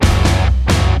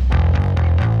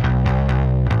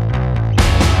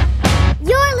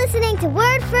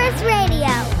First Radio.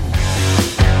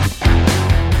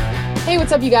 Hey,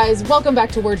 what's up, you guys? Welcome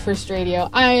back to Word First Radio.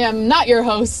 I am not your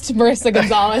host, Marissa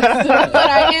Gonzalez, but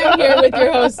I am here with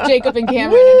your hosts, Jacob and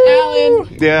Cameron and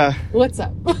Alan. Yeah. What's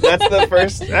up? That's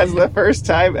the first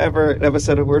time ever an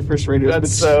episode of Word First Radio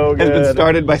That's so good. has been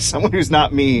started by someone who's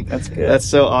not me. That's good. That's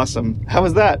so awesome. How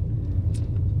was that?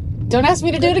 Don't ask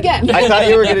me to do it again. I thought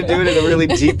you were going to do it in a really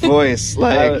deep voice.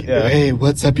 Like, hey,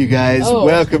 what's up, you guys? Oh,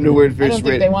 welcome to Word First Radio. I don't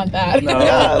think they want that. No.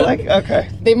 Yeah, like, okay.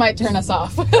 They might turn us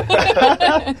off.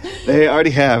 They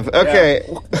already have. Okay.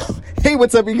 Yeah. Hey,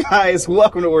 what's up, you guys?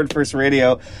 Welcome to Word First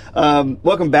Radio.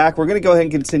 Welcome back. We're going to go ahead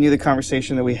and continue the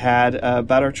conversation that we had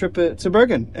about our trip to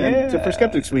Bergen and for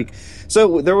Skeptics Week.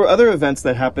 So there were other events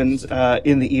that happened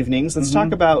in the evenings. Let's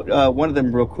talk about one of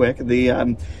them real quick.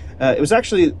 It was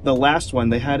actually the last one.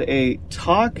 They had a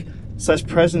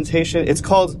talk/presentation. It's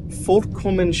called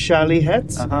Fullkommen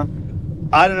Kärlighet.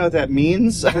 I don't know what that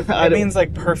means. It means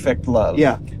like perfect love.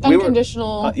 Yeah.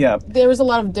 Unconditional. Yeah. There was a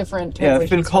lot of different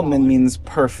translations. Fullkommen means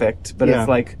perfect, but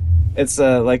it's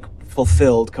like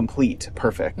fulfilled, complete,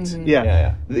 perfect. Mm-hmm.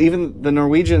 Yeah. Even the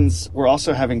Norwegians were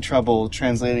also having trouble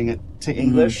translating it to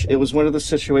English. It was one of the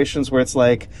situations where it's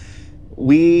like,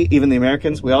 even the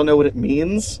Americans, we all know what it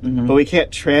means, but we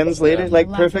can't translate it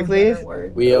perfectly.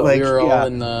 We were all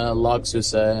in the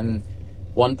Lagsusa, and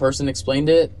one person explained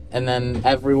it, and then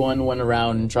everyone went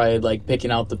around and tried picking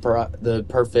out the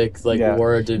perfect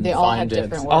word and they find all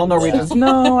it. All Norwegians.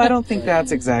 No, I don't think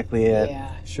that's exactly it. Yeah.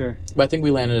 Sure. But I think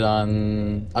we landed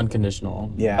on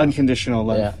unconditional. Yeah. Unconditional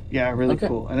love. Yeah, really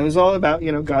cool. And it was all about,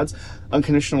 God's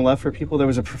unconditional love for people. There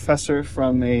was a professor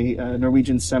from a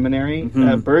Norwegian seminary,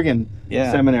 Bergen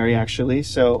seminary, actually.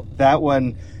 So that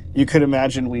one, you could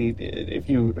imagine if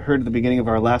you heard the beginning of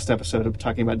our last episode of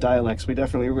talking about dialects, we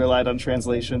definitely relied on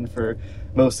translation for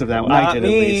most of that one. I did, at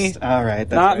least. All right.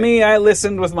 That's Not right. me. I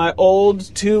listened with my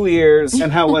old 2 ears. And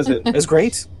how was it? It was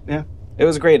great. Yeah. It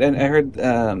was great, and I heard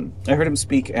him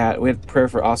speak we had Prayer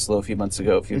for Oslo a few months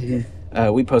ago.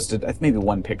 We posted maybe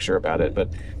one picture about it, but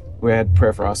we had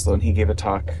Prayer for Oslo, and he gave a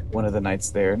talk one of the nights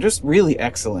there. Just really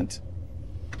excellent.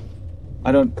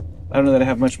 I don't know that I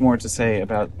have much more to say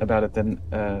about it than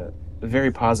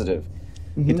very positive.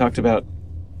 He talked about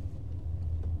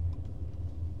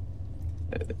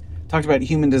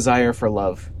human desire for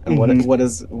love and what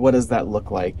does that look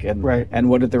like, and and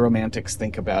what did the romantics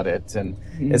think about it, and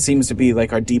it seems to be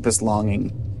like our deepest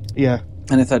longing. Yeah.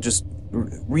 And I thought just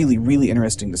really, really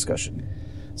interesting discussion.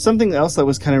 Something else that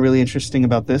was kind of really interesting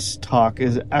about this talk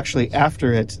is actually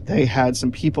after it, they had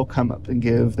some people come up and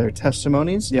give their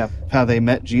testimonies of how they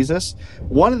met Jesus.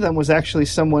 One of them was actually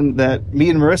someone that me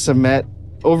and Marissa met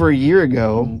over a year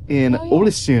ago in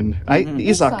Ålesund.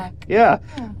 Isak. Yeah.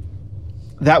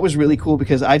 That was really cool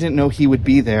because I didn't know he would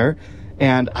be there,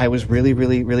 and I was really,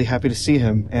 really, really happy to see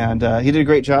him. And he did a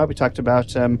great job. He talked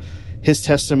about his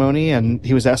testimony, and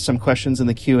he was asked some questions in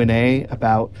the Q&A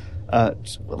about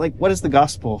what is the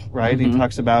gospel, right? He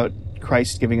talks about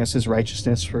Christ giving us his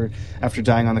righteousness after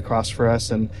dying on the cross for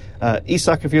us. And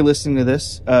Isak, if you're listening to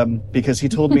this, because he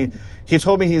told me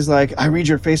he's like, I read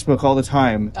your Facebook all the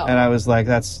time. And I was like,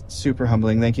 that's super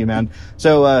humbling. Thank you, man.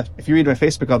 So if you read my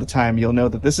Facebook all the time, you'll know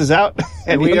that this is out.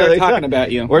 And we are talking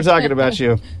about you. We're talking about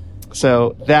you.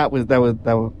 So that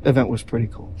event was pretty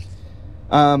cool.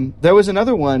 There was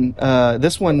another one.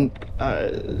 This one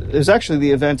is actually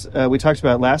the event we talked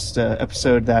about last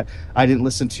episode that I didn't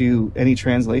listen to any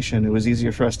translation. It was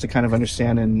easier for us to kind of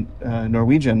understand in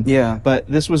Norwegian. Yeah. But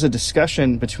this was a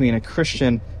discussion between a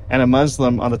Christian and a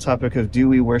Muslim on the topic of, do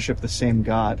we worship the same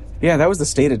God? Yeah, that was the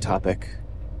stated topic.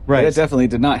 Right. It definitely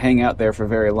did not hang out there for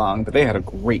very long, but they had a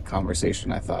great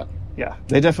conversation, I thought. Yeah.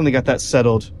 They definitely got that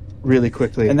settled really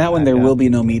quickly. And that one there will be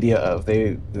no media of.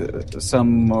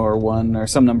 Some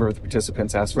number of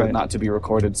participants asked for it not to be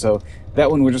recorded, so that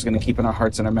one we're just going to keep in our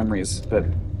hearts and our memories. But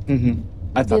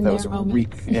I thought that was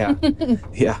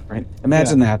yeah, right.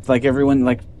 Imagine that, like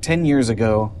everyone, 10 years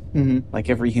ago, like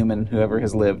every human who ever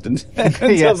has lived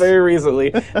until very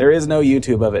recently. There is no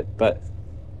YouTube of it, but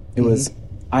it was,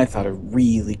 I thought, a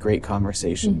really great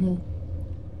conversation.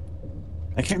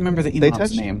 I can't remember the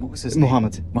imam's name. What was his name?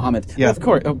 Muhammad. Yeah, of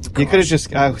course. Oh, you could have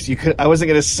just. I wasn't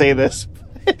going to say this.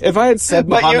 If I had said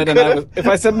Muhammad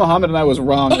and I was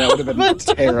wrong, that would have been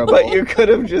terrible. But you could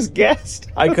have just guessed.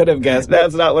 I could have guessed.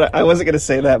 That's not what I wasn't going to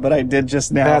say that, but I did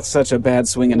just now. That's such a bad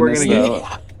swing and miss, though.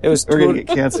 We're going to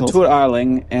get canceled. Tor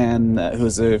Arling,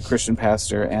 who's a Christian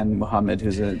pastor, and Muhammad,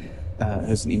 who's a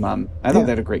who's an imam. I thought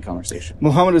they had a great conversation.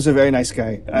 Muhammad was a very nice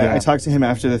guy. I talked to him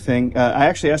after the thing. I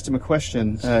actually asked him a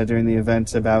question during the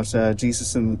event about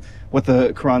Jesus and what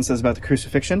the Quran says about the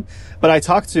crucifixion. But I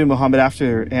talked to Muhammad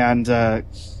after and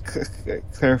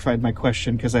clarified my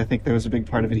question because I think there was a big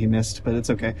part of it he missed, but it's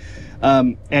okay.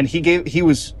 And he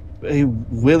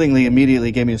willingly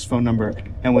immediately gave me his phone number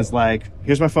and was like,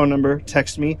 here's my phone number,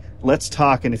 text me, let's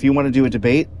talk, and if you want to do a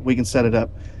debate, we can set it up.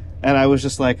 And I was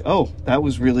just like, oh, that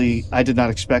was really, I did not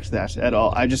expect that at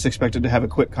all. I just expected to have a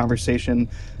quick conversation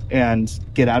and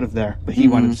get out of there. But he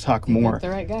wanted to talk more. The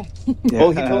right guy.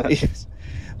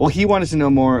 Well, he wanted to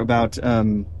know more about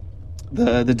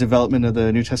the development of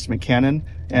the New Testament canon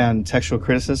and textual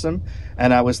criticism.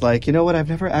 And I was like, you know what? I've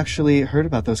never actually heard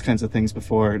about those kinds of things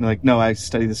before. And like, no, I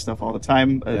study this stuff all the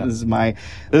time. This is my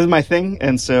thing.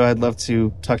 And so I'd love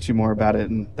to talk to you more about it.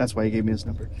 And that's why he gave me his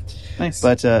number. Nice.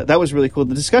 But that was really cool.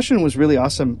 The discussion was really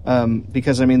awesome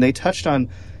because, I mean, they touched on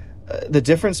the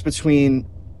difference between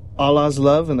Allah's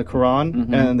love in the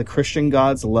Quran and the Christian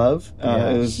God's love.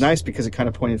 It was nice because it kind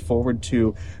of pointed forward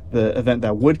to the event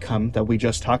that would come that we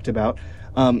just talked about.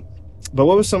 But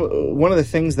what was one of the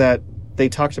things that they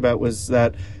talked about was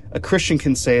that a Christian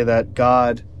can say that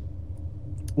God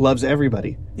loves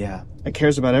everybody. Yeah. And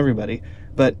cares about everybody.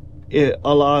 But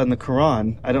Allah in the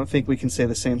Quran, I don't think we can say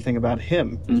the same thing about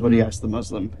him, is what he asked the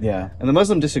Muslim. Yeah. And the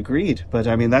Muslim disagreed, but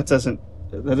I mean, that doesn't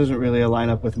really align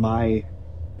up with my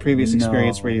previous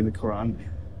experience reading the Quran.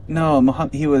 No,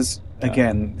 Muhammad, he was,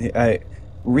 again, I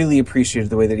really appreciated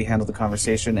the way that he handled the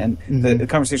conversation, and the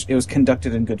conversation, it was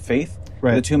conducted in good faith.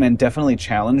 Right. The two men definitely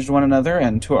challenged one another,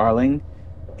 and Tu Arling,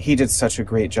 he did such a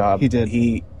great job. He did.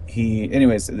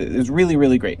 Anyways, it was really,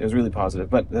 really great. It was really positive,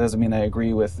 but that doesn't mean I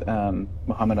agree with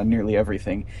Muhammad on nearly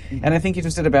everything. And I think he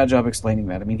just did a bad job explaining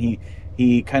that. I mean,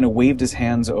 he kind of waved his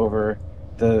hands over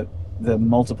the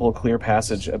multiple clear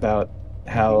passage about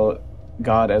how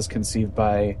God, as conceived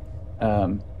by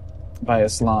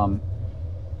Islam,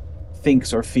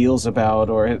 thinks or feels about,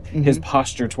 or his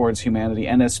posture towards humanity,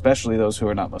 and especially those who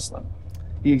are not Muslim.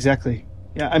 Exactly.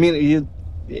 Yeah, I mean, you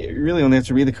really only have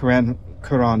to read the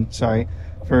Quran,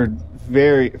 for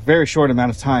very, very short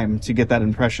amount of time to get that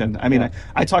impression. I mean,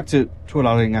 I talked to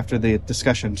Tualang after the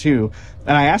discussion too,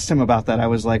 and I asked him about that. I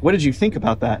was like, what did you think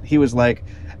about that? He was like,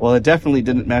 well, it definitely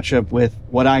didn't match up with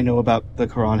what I know about the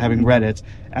Quran, having read it.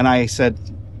 And I said,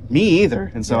 me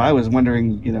either. And so I was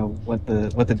wondering, what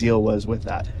the deal was with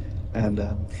that.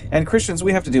 And Christians,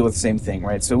 we have to deal with the same thing,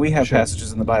 right? So we have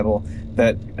passages in the Bible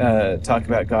that talk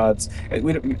about God's,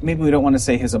 maybe we don't want to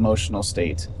say his emotional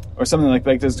state, or something like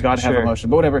does God have emotion?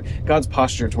 But whatever, God's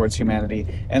posture towards humanity.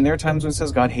 And there are times when it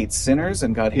says God hates sinners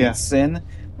and God hates sin,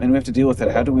 and we have to deal with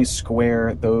it. How do we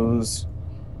square those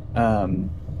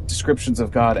descriptions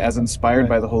of God as inspired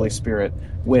by the Holy Spirit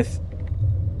with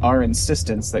our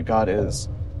insistence that God is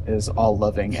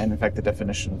all-loving, and in fact the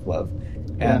definition of love?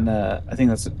 And I think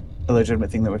that's a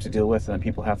legitimate thing that we have to deal with, and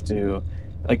people have to,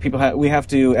 we have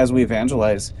to, as we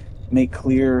evangelize, make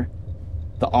clear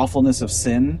the awfulness of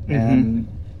sin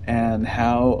and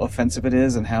how offensive it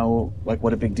is, and how,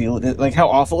 what a big deal it is, how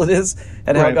awful it is,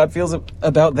 and how God feels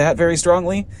about that very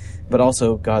strongly, but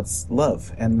also God's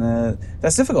love. And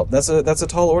that's difficult. That's a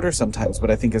tall order sometimes, but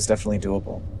I think it's definitely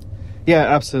doable.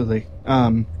 Yeah, absolutely.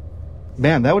 Man,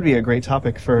 that would be a great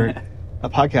topic for a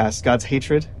podcast. God's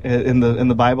hatred in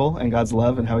the Bible, and God's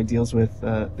love, and how he deals with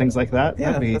things like that.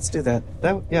 Yeah, let's do that.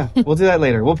 We'll do that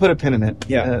later. We'll put a pin in it.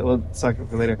 Yeah. We'll talk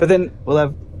about it later. But then we'll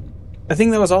have... I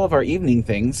think that was all of our evening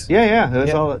things.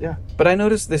 That's all. But I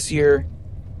noticed this year,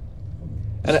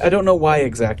 and I don't know why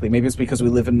exactly. Maybe it's because we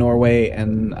live in Norway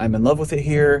and I'm in love with it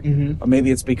here, or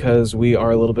maybe it's because we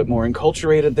are a little bit more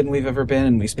enculturated than we've ever been,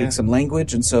 and we speak some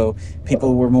language, and so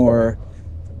people were more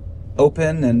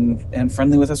open and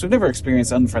friendly with us. We've never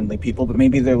experienced unfriendly people, but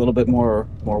maybe they're a little bit more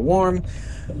warm,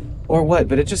 or what.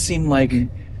 But it just seemed like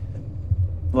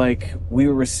we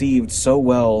were received so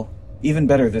well, even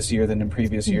better this year than in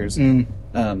previous years.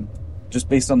 Just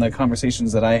based on the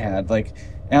conversations that I had.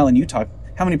 Alan,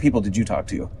 how many people did you talk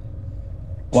to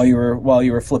while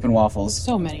you were flipping waffles?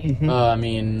 So many. I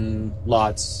mean,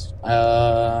 lots.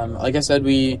 Like I said,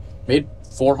 we made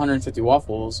 450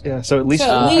 waffles. Yeah, so at least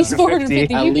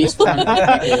 450 At least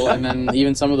 450 people, and then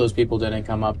even some of those people didn't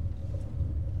come up.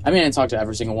 I mean, I didn't talk to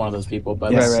every single one of those people,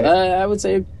 but I would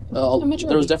say there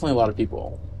was definitely a lot of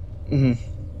people.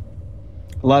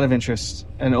 A lot of interest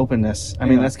and openness. I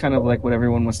mean, that's kind of like what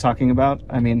everyone was talking about.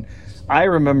 I mean, I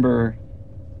remember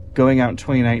going out in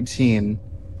 2019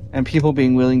 and people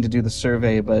being willing to do the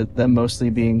survey, but them mostly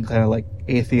being kind of like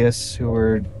atheists who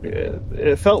were...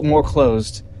 it felt more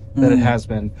closed than it has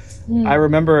been. I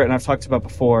remember, and I've talked about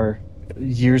before,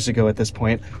 years ago at this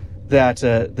point, that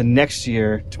the next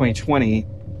year, 2020,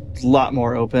 a lot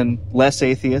more open, less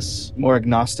atheists, more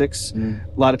agnostics, a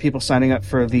lot of people signing up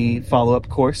for the follow-up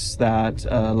course that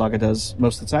Laga does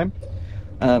most of the time.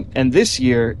 And this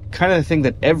year, kind of the thing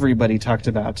that everybody talked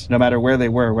about, no matter where they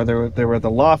were, whether they were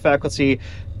the law faculty,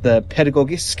 the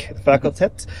pedagogisk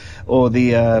fakultet, or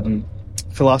the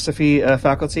philosophy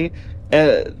faculty,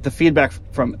 the feedback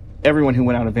from everyone who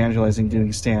went out evangelizing,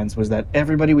 doing stands, was that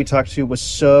everybody we talked to was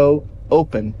so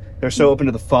open. They're so open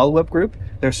to the follow-up group.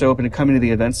 They're so open to coming to the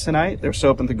events tonight. They're so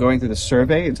open to going through the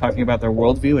survey and talking about their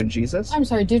worldview and Jesus. I'm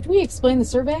sorry, did we explain the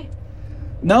survey?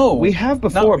 No. We have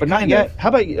before, but not yet. How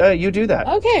about you do that?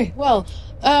 Okay, well,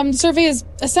 the survey is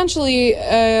essentially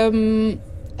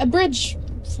a bridge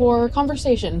for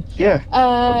conversation. Yeah.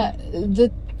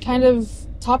 The kind of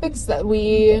topics that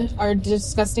we are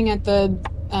discussing at the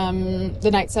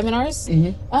night seminars,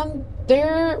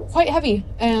 they're quite heavy,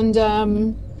 and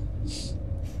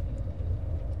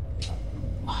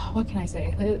what can I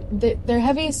say? They're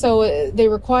heavy, so they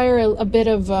require a bit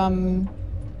of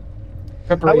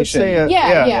preparation. I would say,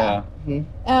 yeah.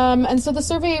 And so the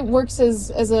survey works as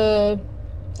a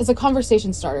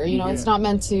conversation starter. You know, it's not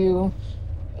meant to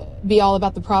be all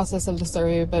about the process of the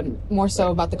survey, but more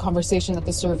so about the conversation that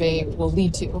the survey will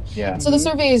lead to. Yeah. So the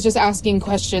survey is just asking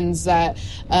questions that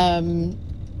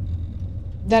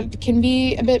that can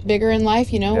be a bit bigger in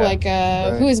life, you know, like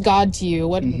who is God to you?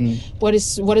 What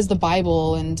is the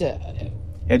Bible? And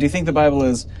do you think the Bible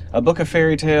is a book of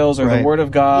fairy tales, or the Word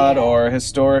of God, or a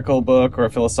historical book, or a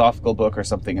philosophical book, or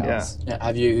something else? Yeah.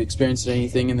 Have you experienced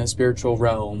anything in the spiritual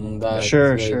realm? That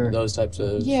Sure. Those types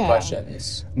of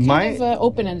questions. Kind of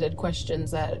open-ended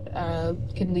questions that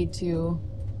can lead to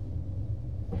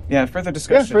further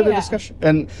discussion. Yeah, further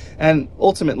discussion. And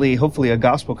ultimately, hopefully, a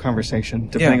gospel conversation,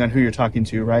 depending on who you're talking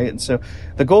to, right? And so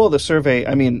the goal of the survey,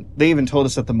 I mean, they even told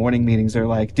us at the morning meetings, they're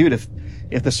like, dude, if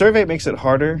the survey makes it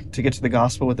harder to get to the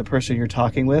gospel with the person you're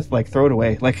talking with, like, throw it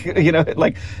away. Like, you know,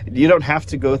 like, you don't have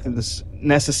to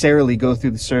necessarily go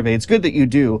through the survey. It's good that you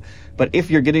do, but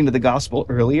if you're getting to the gospel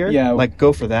earlier, like,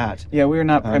 go for that. Yeah, we're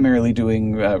not primarily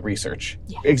doing research.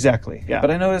 Yeah. Exactly, yeah.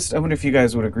 But I wonder if you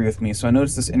guys would agree with me. So I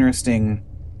noticed this interesting...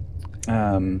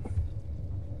 I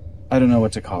don't know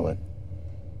what to call it.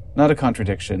 Not a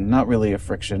contradiction, not really a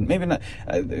friction. Maybe not.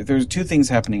 There's two things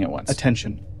happening at once. A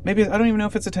tension. Maybe, I don't even know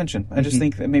if it's a tension. I just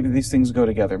think that maybe these things go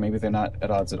together. Maybe they're not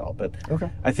at odds at all. But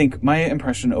I think my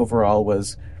impression overall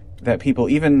was that people,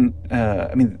 even,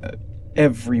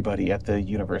 everybody at the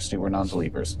university were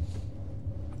non-believers.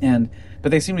 But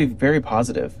they seem to be very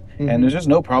positive. And there's just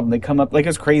no problem. They come up, like,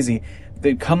 it's crazy.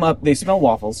 They come up, they smell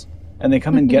waffles, and they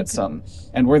come and get some.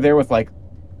 And we're there with, like,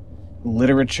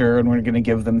 literature, and we're going to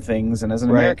give them things. And as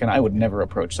an American, I would never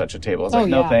approach such a table. I was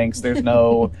no thanks. There's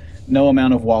no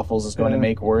amount of waffles is going to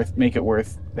make it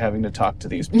worth having to talk to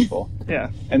these people.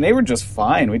 And they were just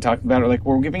fine. We talked about it, like,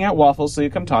 we're giving out waffles, so you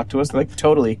come talk to us. They're like,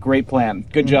 totally, great plan.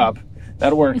 Good job.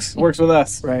 That works. Works with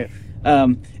us.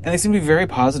 And they seem to be very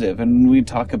positive. And we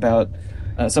talk about,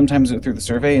 sometimes through the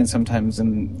survey and sometimes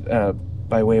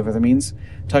by way of other means,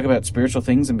 talk about spiritual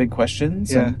things and big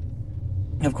questions. And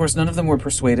of course, none of them were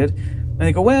persuaded. And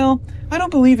they go, well, I don't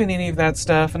believe in any of that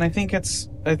stuff, and I think it's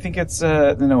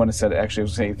no one has said it, actually. I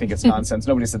was saying, I think it's nonsense.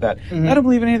 Nobody said that. I don't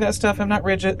believe in any of that stuff. I'm not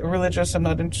religious. I'm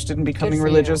not interested in becoming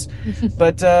religious.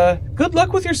 But good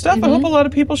luck with your stuff. I hope a lot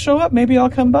of people show up. Maybe I'll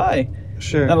come by.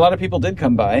 Sure. And a lot of people did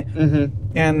come by.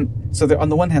 And so on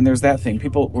the one hand, there's that thing.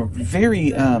 People were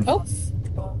very...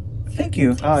 Thank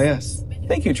you. Oh, yes.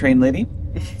 Thank you, train lady.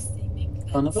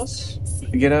 One of us?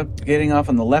 Getting off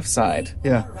on the left side.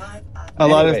 Yeah. A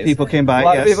lot of people came by. A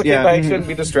lot of people came by. Shouldn't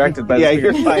be distracted by the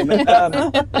you're fine.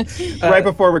 Right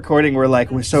before recording, we're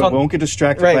like, we won't get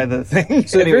distracted by the thing.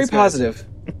 So very positive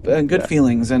and good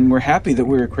feelings, and we're happy that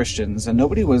we were Christians, and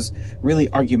nobody was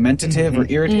really argumentative or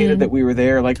irritated that we were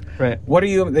there. Like, what are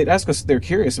you? They'd ask us. They're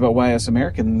curious about why we as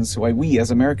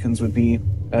Americans would be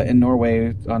in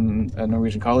Norway on a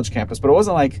Norwegian college campus, but it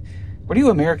wasn't like, what are you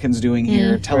Americans doing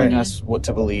here telling us what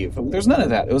to believe? There's none of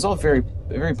that. It was all very,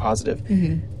 very positive.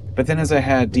 But then as I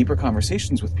had deeper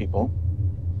conversations with people,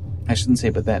 I shouldn't say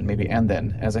but then, maybe and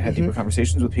then, as I had deeper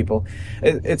conversations with people,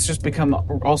 it's just become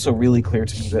also really clear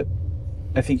to me that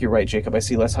I think you're right, Jacob. I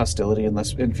see less hostility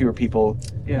and fewer people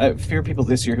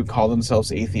this year who call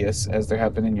themselves atheists as there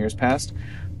have been in years past.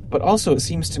 But also it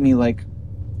seems to me like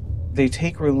they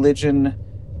take religion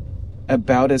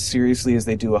about as seriously as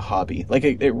they do a hobby. Like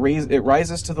it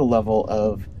rises to the level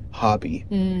of hobby.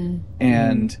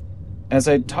 And as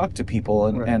I talk to people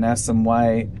and ask them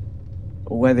why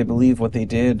they believe what they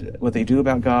do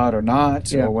about God or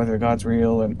not, or whether God's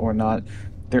real or not,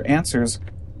 their answers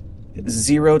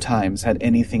 0 times had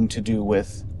anything to do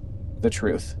with the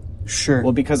truth. Sure.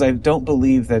 Well, because I don't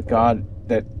believe that God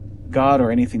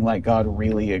or anything like God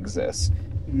really exists.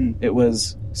 It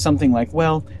was something like,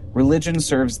 well, religion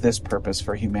serves this purpose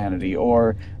for humanity,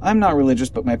 or I'm not religious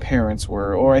but my parents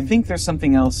were, or I think there's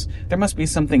something else, there must be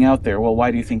something out there. Well,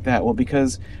 why do you think that? Well,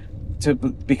 because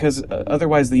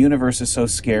otherwise the universe is so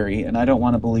scary, and I don't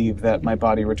want to believe that my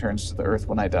body returns to the earth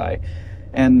when I die.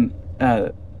 And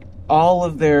all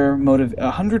of their motive,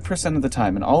 100% of the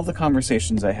time, in all of the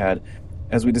conversations I had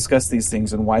as we discussed these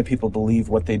things and why people believe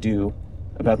what they do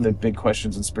about the big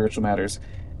questions and spiritual matters,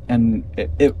 and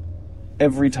it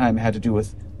every time had to do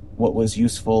with what was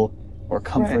useful or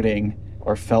comforting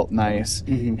or felt nice.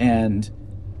 And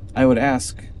I would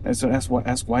ask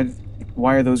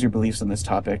why are those your beliefs on this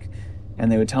topic?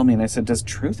 And they would tell me, and I said, does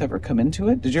truth ever come into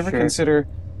it? Did you ever consider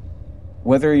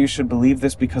whether you should believe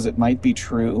this because it might be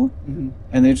true?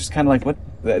 And they're just kind of like, what?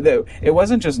 It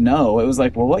wasn't just no. It was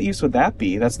like, well, what use would that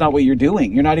be? That's not what you're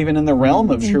doing. You're not even in the realm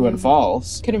of true and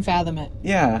false. Couldn't fathom it.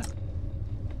 Yeah.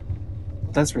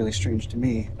 That's really strange to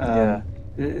me. It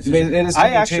is to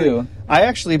me too. I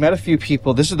actually met a few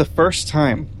people. This is the first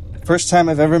time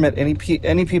I've ever met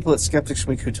any people at Skeptics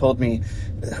Week who told me,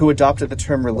 who adopted the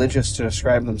term religious to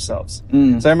describe themselves.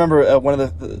 So I remember one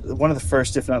of the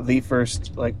first, if not the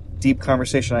first, like deep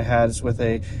conversation I had is with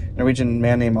a Norwegian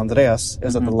man named Andreas. It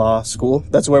was at the law school.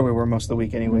 That's where we were most of the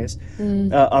week, anyways.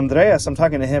 Andreas, I'm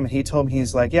talking to him, and he told me,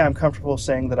 he's like, yeah, I'm comfortable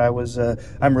saying that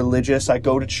I'm religious. I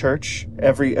go to church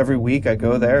every week. I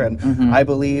go there, and I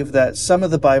believe that some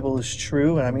of the Bible is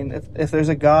true. And I mean, if there's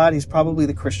a God, he's probably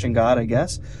the Christian God, I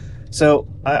guess. So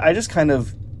I just kind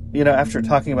of, after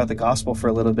talking about the gospel for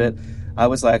a little bit, I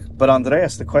was like, but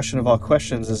Andreas, the question of all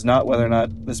questions is not whether or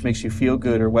not this makes you feel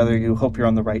good or whether you hope you're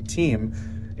on the right team.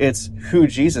 It's who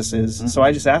Jesus is. So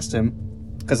I just asked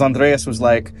him, because Andreas was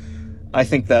like, I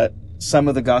think that some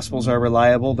of the gospels are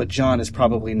reliable, but John is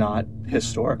probably not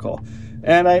historical.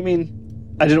 And I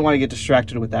mean, I didn't want to get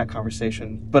distracted with that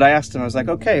conversation. But I asked him, I was like,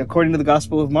 okay, according to the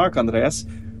Gospel of Mark, Andreas,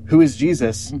 who is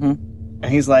Jesus? And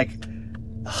he's like,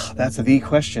 oh, that's the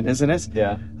question, isn't it?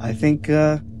 Yeah. I think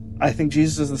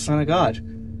Jesus is the Son of God.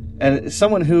 And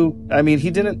someone who, I mean,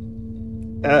 he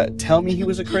didn't tell me he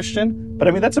was a Christian, but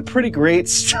I mean, that's a pretty great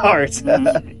start.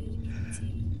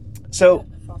 So,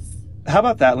 how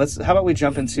about that? How about we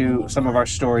jump into some of our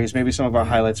stories, maybe some of our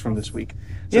highlights from this week.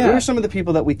 So who are some of the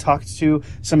people that we talked to,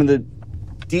 some of the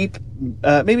deep,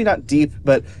 maybe not deep,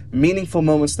 but meaningful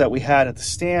moments that we had at the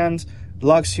stand,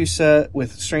 Lagshuset,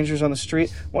 with strangers on the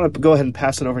street? I want to go ahead and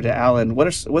pass it over to Alan.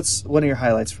 What's one of your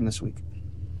highlights from this week?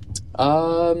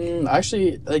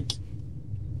 Actually,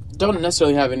 don't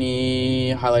necessarily have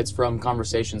any highlights from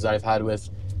conversations that I've had with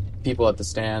people at the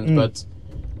stand, but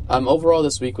overall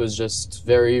this week was just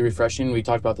very refreshing. We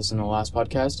talked about this in the last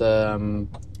podcast,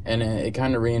 and it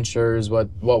kind of reinsures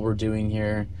what we're doing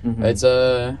here. It's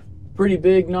a pretty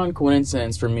big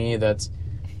non-coincidence for me that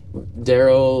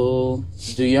Daryl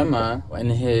Duyema, in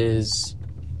his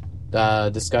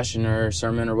discussion or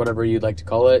sermon or whatever you'd like to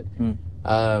call it,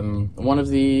 one of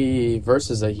the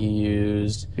verses that he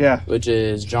used, which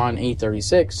is John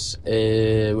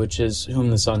 8:36, which is whom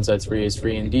the Son sets free is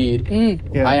free indeed.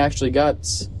 I actually got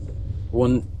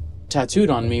one tattooed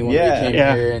on me when we came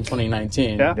here in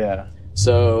 2019.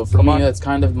 So for me, that's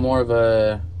kind of more of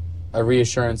a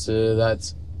reassurance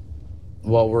that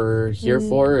what we're here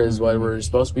for is what we're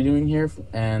supposed to be doing here,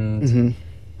 and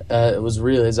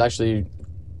it's actually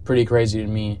pretty crazy to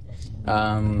me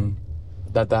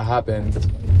that happened.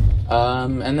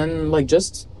 And then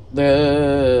just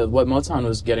what Motown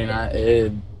was getting at,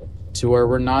 to where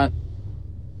we're not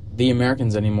the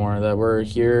Americans anymore, that we're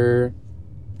here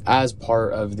as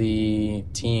part of the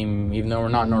team, even though we're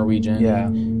not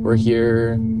Norwegian. We're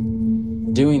here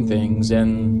doing things,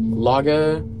 and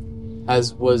Laga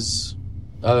was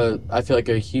I feel like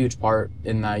a huge part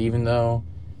in that, even though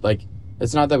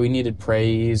it's not that we needed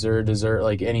praise or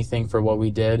deserve anything for what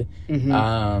we did,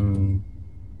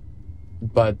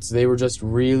 but they were just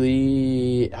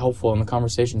really helpful in the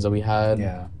conversations that we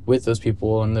had with those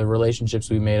people and the relationships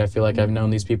we made. I feel like I've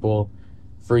known these people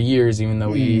for years, even though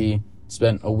we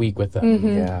spent a week with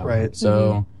them. Right.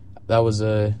 So that was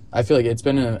I feel like it's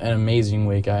been an amazing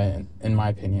week, in my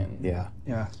opinion.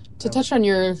 Yeah. To touch on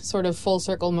your sort of full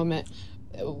circle moment,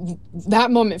 that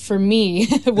moment for me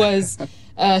was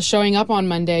showing up on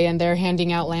Monday, and they're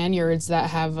handing out lanyards that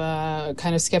have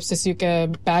kind of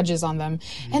Skepsisuken badges on them,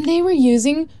 and they were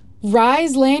using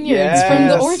Rise lanyards from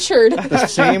the orchard. The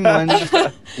same ones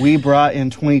we brought in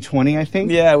 2020, I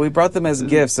think. Yeah, we brought them as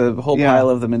gifts, a whole pile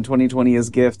of them in 2020 as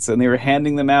gifts, and they were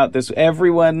handing them out.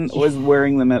 Everyone was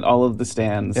wearing them at all of the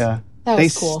stands. Yeah. They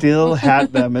cool. Still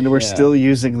had them, and we're still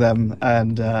using them,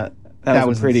 and that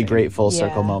was a pretty great full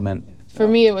circle moment. For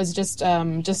me, it was just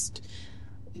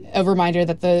a reminder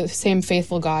that the same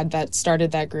faithful God that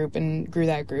started that group and grew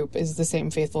that group is the same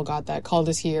faithful God that called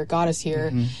us here, got us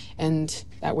here, and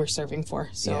that we're serving for.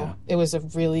 So it was a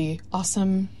really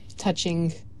awesome,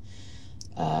 touching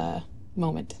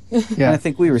moment. Yeah, and I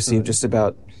think we received just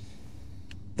about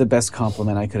the best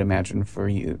compliment I could imagine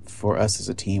for us as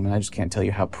a team, and I just can't tell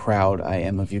you how proud I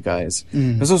am of you guys.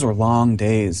 Because those were long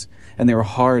days, and they were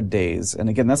hard days. And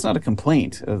again, that's not a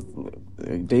complaint.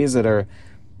 Days that are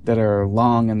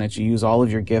long and that you use all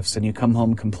of your gifts and you come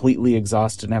home completely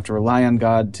exhausted and have to rely on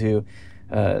God to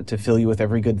fill you with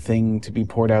every good thing to be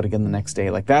poured out again the next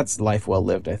day. Like, that's life well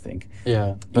lived, I think.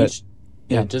 Yeah. But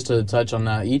just to touch on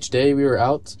that, each day we were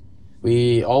out,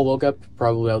 we all woke up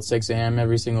probably about 6 a.m.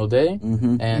 every single day,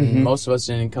 and most of us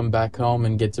didn't come back home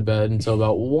and get to bed until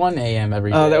about 1 a.m. every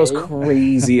day. Oh, that was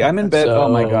crazy. I'm in bed. Oh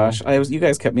my gosh. You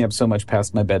guys kept me up so much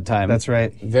past my bedtime. That's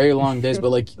right. Very long days, but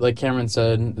like Cameron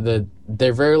said,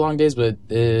 they're very long days, but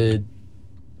we're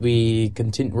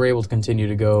able to continue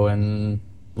to go, and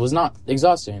it was not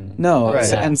exhausting. No,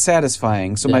 and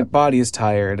satisfying. So my body is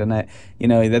tired, and at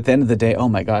the end of the day, oh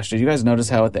my gosh, did you guys notice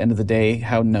how at the end of the day,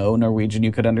 how no Norwegian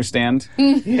you could understand?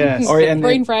 Yes.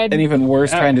 Brain fried. And even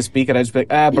worse, trying to speak it, I'd just be like,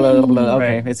 blah, blah, blah.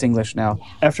 Okay, it's English now.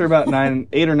 After about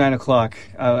 8 or 9 o'clock,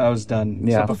 I was done.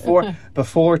 Yeah. So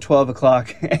before 12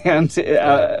 o'clock and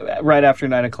right after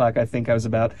 9 o'clock, I think I was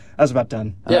about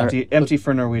done. Yeah. Empty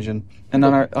for Norwegian. And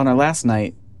on our last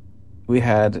night, we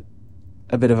had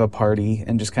a bit of a party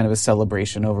and just kind of a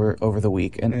celebration over the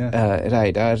week. And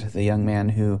Reidar, the young man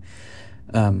who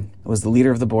was the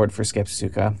leader of the board for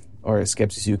Skepsisuken, or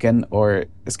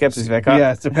Skepsisuken.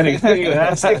 Yeah, depending on who you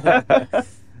ask.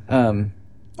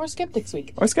 Or Skeptics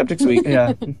Week. Or Skeptics Week.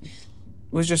 Yeah.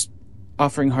 Was just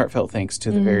offering heartfelt thanks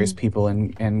to the various people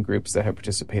and groups that have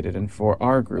participated. And for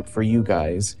our group, for you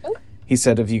guys, he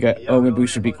said, if you guys, maybe we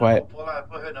should be quiet.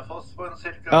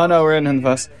 Oh no, we're in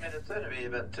Hønefoss.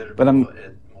 But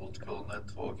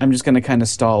I'm just going to kind of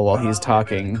stall while he's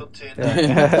talking. But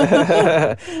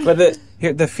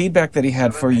the feedback that he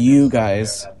had for you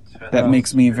guys that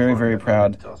makes me very, very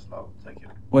proud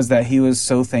was that he was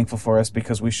so thankful for us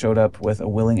because we showed up with a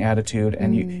willing attitude,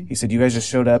 and he said, you guys just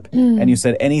showed up and you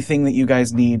said, anything that you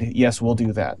guys need, yes, we'll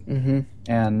do that.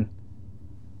 And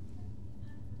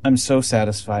I'm so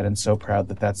satisfied and so proud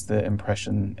that that's the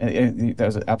impression. That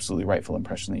was an absolutely rightful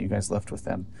impression that you guys left with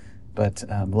them. But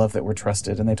love that we're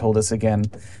trusted. And they told us again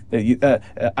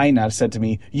that Einar said to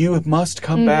me, you must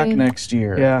come back next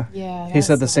year. Yeah. He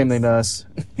said the same thing to us.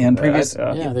 And previous,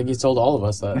 I think he's told all of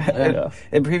us that.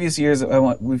 In previous years,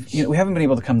 we haven't been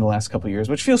able to come the last couple of years,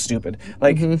 which feels stupid.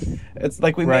 Like it's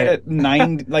like we made it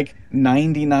 99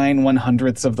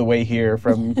 1/100ths of the way here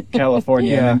from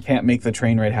California and can't make the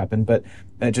train ride happen. But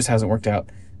it just hasn't worked out.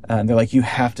 And they're like, you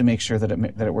have to make sure that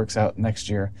it works out next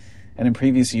year. And in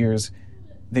previous years,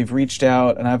 they've reached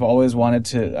out, and I've always wanted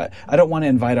to. I don't want to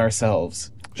invite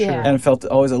ourselves. Sure. And it felt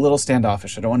always a little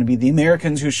standoffish. I don't want to be the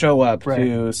Americans who show up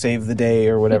to save the day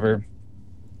or whatever.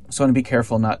 So I want to be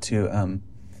careful not to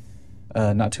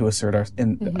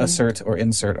assert or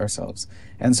insert ourselves.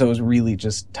 And so it was really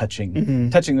just touching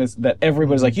this, that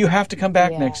everybody's like, you have to come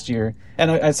back next year.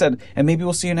 And I said, and maybe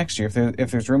we'll see you next year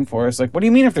if there's room for us. Like, what do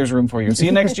you mean if there's room for you? See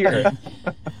you next year.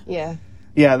 Yeah,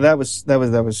 that was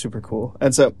super cool.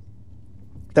 And so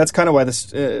that's kind of why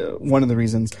this, one of the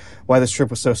reasons why this trip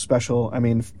was so special. I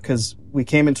mean, because we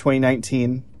came in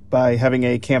 2019 by having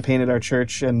a campaign at our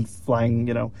church and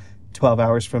flying, 12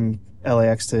 hours from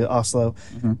LAX to Oslo.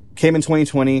 Came in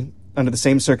 2020 under the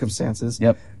same circumstances.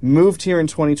 Moved here in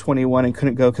 2021 and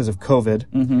couldn't go because of COVID.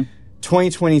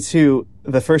 2022,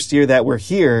 the first year that we're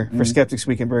here for Skeptics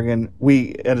Week in Bergen,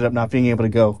 we ended up not being able to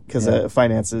go because of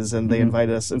finances, and they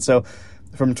invited us. And so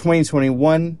from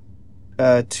 2021...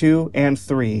 2 and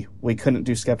 3, we couldn't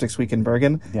do Skeptics Week in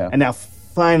Bergen, and now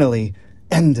finally,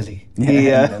 endly,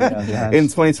 in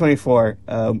 2024,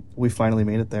 we finally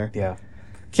made it there.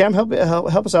 Cam, help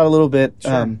us out a little bit.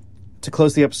 To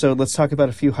close the episode. Let's talk about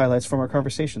a few highlights from our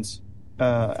conversations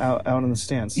out in the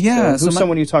stands. Who's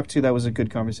someone you talked to that was a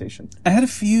good conversation? I had a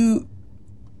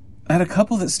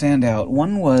couple that stand out.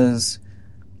 One was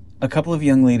a couple of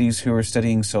young ladies who were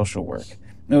studying social work.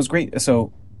 It was great.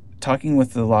 So talking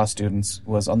with the law students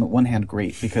was, on the one hand,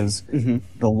 great because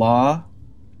the law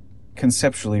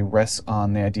conceptually rests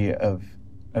on the idea of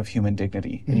human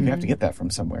dignity. And you have to get that from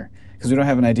somewhere. Because we don't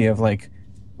have an idea of, like,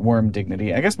 worm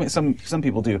dignity. I guess some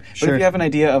people do. But if you have an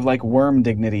idea of, like, worm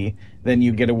dignity, then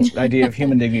you get an idea of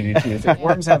human dignity, too. If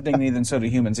worms have dignity, then so do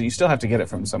humans. And you still have to get it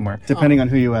from somewhere. Depending on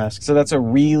who you ask. So that's a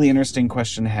really interesting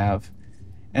question to have.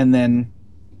 And then...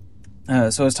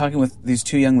 so I was talking with these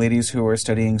two young ladies who were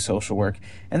studying social work,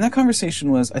 and that conversation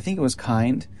was, I think it was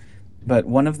kind, but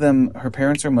one of them, her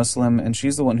parents are Muslim, and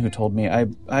she's the one who told me,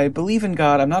 I believe in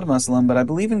God. I'm not a Muslim, but I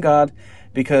believe in God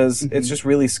because it's just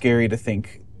really scary to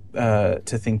think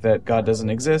that God doesn't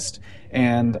exist,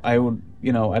 and I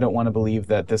don't want to believe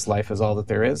that this life is all that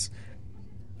there is.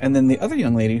 And then the other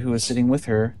young lady who was sitting with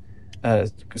her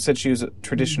said she was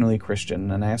traditionally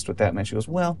Christian, and I asked what that meant. She goes,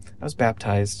 well, I was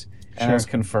baptized. And I was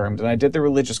confirmed. And I did the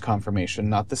religious confirmation,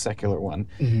 not the secular one.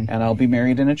 And I'll be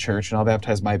married in a church, and I'll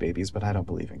baptize my babies, but I don't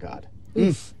believe in God.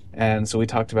 And so we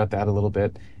talked about that a little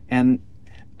bit. And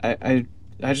I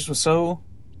just was so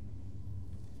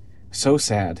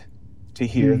sad to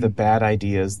hear the bad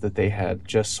ideas that they had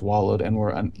just swallowed and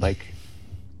were,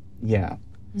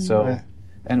 So...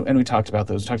 And we talked about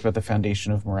those. We talked about the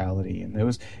foundation of morality. And it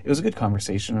was a good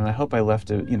conversation, and I hope I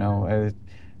left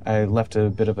I left a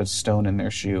bit of a stone in their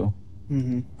shoe,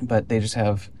 but they just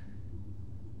have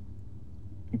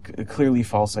clearly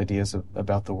false ideas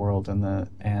about the world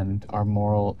and our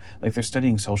moral. Like, they're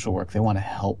studying social work; they want to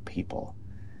help people,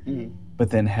 but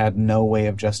then had no way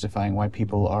of justifying why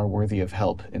people are worthy of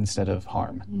help instead of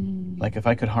harm. Like, if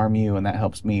I could harm you and that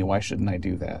helps me, why shouldn't I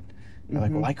do that? They're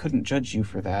like, well, I couldn't judge you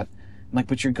for that. I'm like,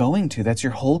 but you're going to. That's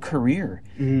your whole career.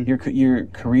 Your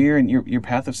career and your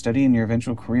path of study and your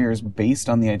eventual career is based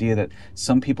on the idea that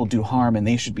some people do harm and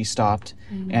they should be stopped,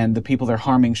 and the people they're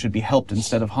harming should be helped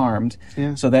instead of harmed.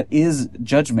 Yeah. So that is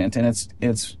judgment, and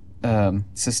it's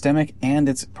systemic, and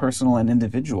it's personal and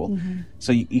individual.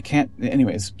 So you can't.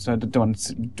 Anyways, so I don't want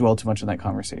to dwell too much on that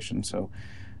conversation. So.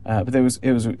 But it was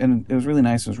really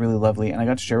nice. It was really lovely, and I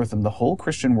got to share with them the whole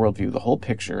Christian worldview, the whole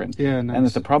picture, and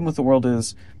that the problem with the world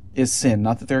is sin.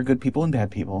 Not that there are good people and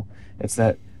bad people. It's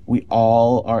that we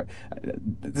all are.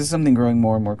 This is something growing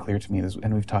more and more clear to me,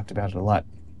 and we've talked about it a lot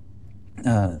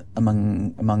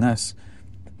among us.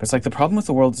 But it's like the problem with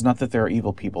the world is not that there are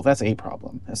evil people. That's a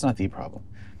problem. That's not the problem.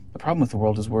 The problem with the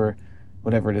world is we're,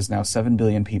 whatever it is now, 7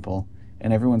 billion people.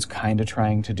 And everyone's kind of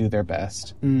trying to do their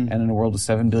best. And in a world of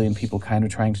 7 billion people kind of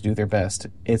trying to do their best,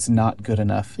 it's not good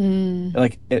enough.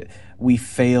 We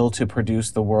fail to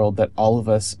produce the world that all of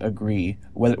us agree.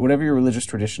 Whatever your religious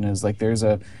tradition is, like there's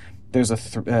a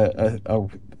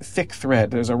thick thread,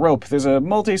 there's a rope, there's a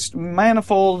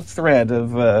manifold thread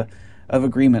of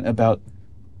agreement about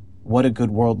what a good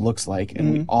world looks like.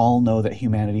 And we all know that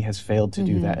humanity has failed to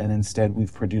do that. And instead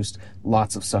we've produced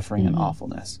lots of suffering and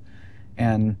awfulness.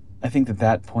 And I think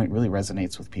that point really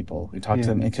resonates with people. We talk to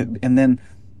them, and then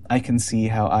I can see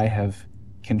how I have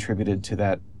contributed to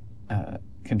that,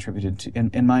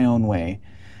 in my own way.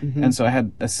 And so I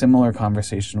had a similar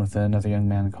conversation with another young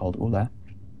man called Ula,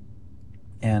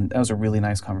 and that was a really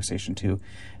nice conversation too.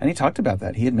 And he talked about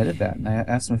that. He admitted that, and I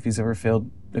asked him if he's ever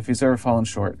fallen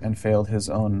short and failed his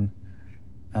own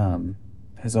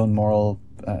moral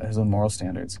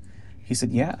standards. He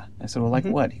said, "Yeah." I said, "Well, like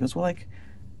what?" He goes, "Well, like,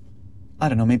 I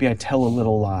don't know, maybe I tell a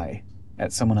little lie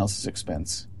at someone else's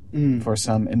expense for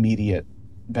some immediate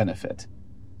benefit."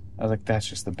 I was like, that's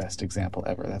just the best example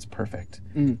ever. That's perfect.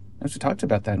 And so we talked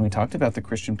about that, and we talked about the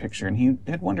Christian picture, and he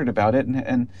had wondered about it,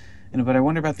 and but I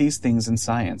wonder about these things in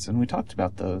science, and we talked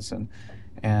about those,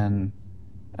 and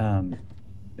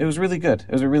it was really good.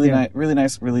 It was a really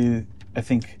nice, I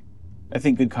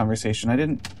think good conversation.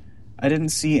 I didn't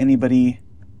see anybody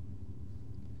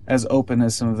as open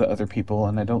as some of the other people,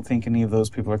 and I don't think any of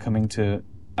those people are coming to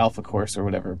Alpha Course or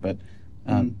whatever, but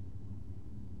I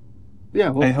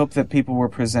hope that people were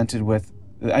presented with,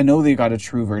 I know they got a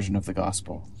true version of the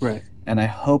gospel. Right. And I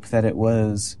hope that it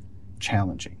was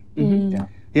challenging.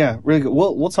 Yeah, really good.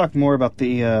 We'll talk more about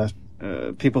the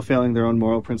people failing their own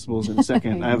moral principles in a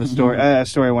second. I have a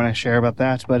story I want to share about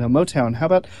that, but Motown, how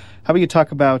about you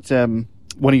talk about one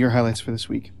of your highlights for this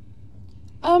week?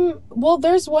 Well,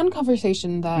 there's one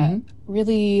conversation that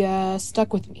really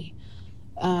stuck with me.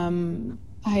 On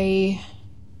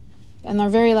our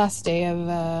very last day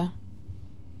of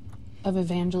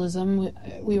evangelism,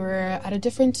 we were at a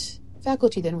different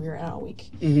faculty than we were at all week.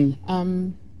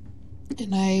 And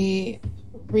I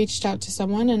reached out to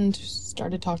someone and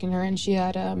started talking to her, and she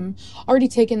had already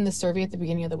taken the survey at the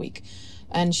beginning of the week,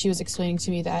 and she was explaining to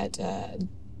me that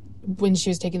when she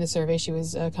was taking the survey, she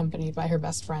was accompanied by her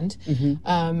best friend.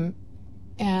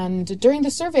 And during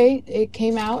the survey, it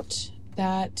came out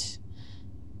that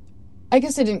I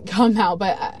guess it didn't come out,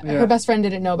 but her best friend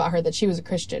didn't know about her that she was a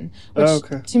Christian, which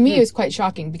to me is quite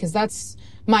shocking because that's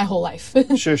my whole life.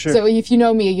 Sure. So if you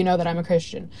know me, you know that I'm a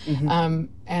Christian.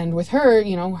 And with her,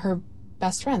 her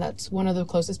best friend, that's one of the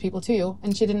closest people to you,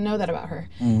 and she didn't know that about her.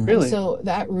 Really? And so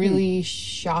that really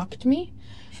shocked me.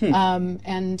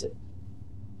 And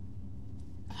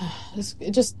it's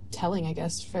just telling, I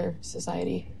guess, for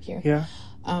society here. Yeah.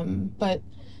 But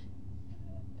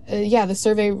the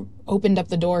survey opened up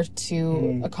the door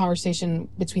to a conversation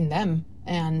between them,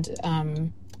 and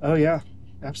oh yeah,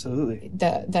 absolutely.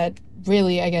 That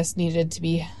really, I guess, needed to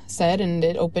be said, and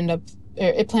it opened up,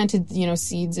 it planted,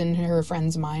 seeds in her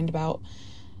friend's mind about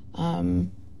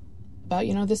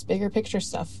this bigger picture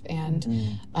stuff,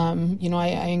 and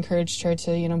I encouraged her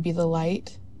to be the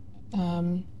light,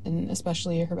 and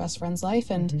especially her best friend's life,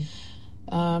 and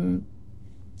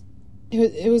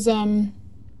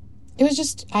it was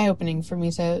just eye-opening for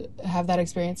me to have that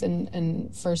experience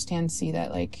and firsthand see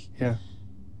that,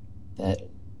 that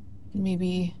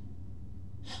maybe,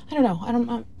 I don't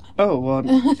know.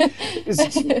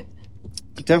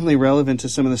 It's definitely relevant to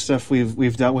some of the stuff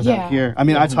we've dealt with out here. I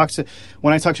mean,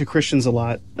 when I talk to Christians a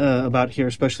lot about here,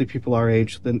 especially people our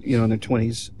age, in their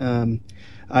 20s.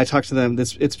 I talk to them.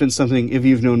 It's been something. If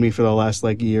you've known me for the last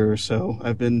year or so,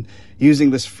 I've been using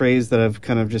this phrase that I've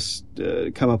kind of just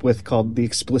come up with called the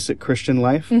explicit Christian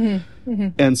life.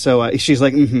 And so she's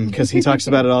like, because he talks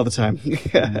about it all the time,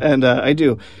 and I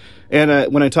do.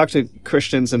 And when I talk to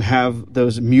Christians and have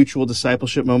those mutual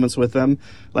discipleship moments with them,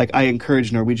 I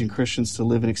encourage Norwegian Christians to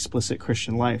live an explicit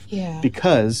Christian life. Yeah.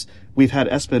 Because we've had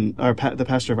Espen, the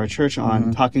pastor of our church,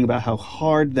 on talking about how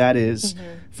hard that is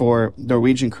for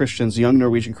Norwegian Christians, young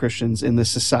Norwegian Christians in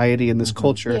this society, in this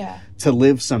culture, to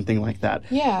live something like that.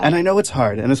 Yeah. And I know it's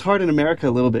hard. And it's hard in America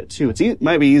a little bit, too. It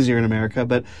might be easier in America,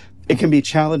 but it can be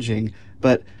challenging.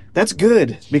 But that's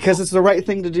good because it's the right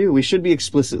thing to do. We should be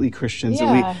explicitly Christians,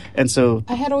 and so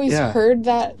I had always heard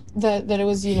that it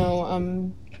was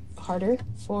harder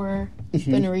for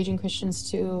the Norwegian Christians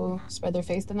to spread their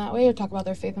faith in that way or talk about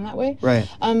their faith in that way. Right.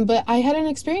 But I hadn't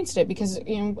experienced it because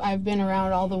I've been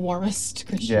around all the warmest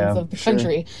Christians of the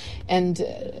country, and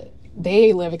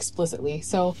they live explicitly.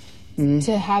 So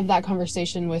to have that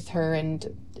conversation with her,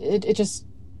 and it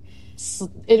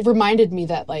reminded me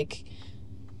that we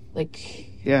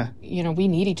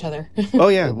need each other. Oh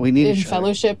yeah, we need in each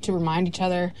fellowship other. To remind each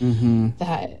other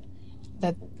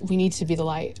that we need to be the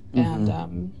light. And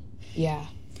I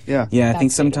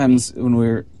think sometimes when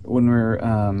we're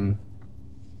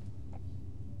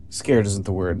scared isn't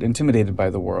the word, intimidated by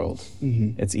the world,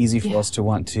 it's easy for us to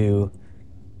want to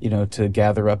to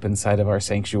gather up inside of our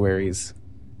sanctuaries,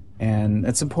 and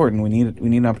it's important. We need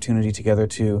an opportunity together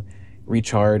to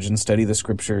recharge and study the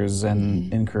scriptures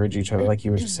and encourage each other, like you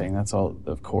were just saying. That's all,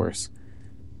 of course,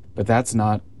 but that's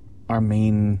not our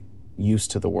main use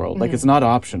to the world. It's not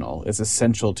optional, it's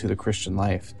essential to the Christian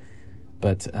life,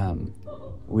 but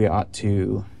we ought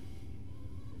to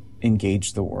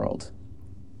engage the world.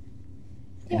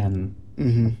 And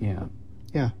and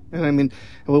I mean,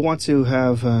 we want to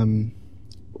have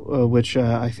which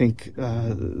I think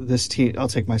this team, I'll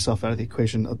take myself out of the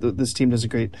equation, this team does a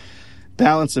great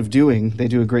balance of doing. They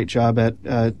do a great job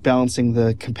at balancing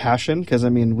the compassion, because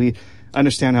we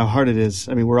understand how hard it is.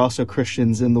 We're also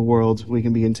Christians in the world. We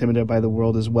can be intimidated by the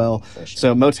world as well. Sure.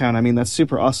 So Motown, that's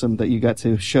super awesome that you got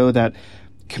to show that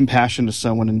compassion to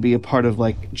someone and be a part of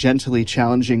gently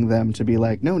challenging them to be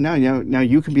no, now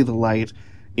you can be the light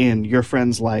in your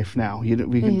friend's life. Now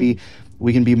we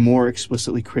can be more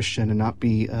explicitly Christian and not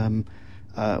be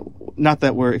not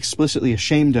that we're explicitly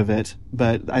ashamed of it,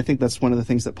 but I think that's one of the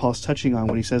things that Paul's touching on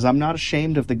when he says, I'm not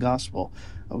ashamed of the gospel.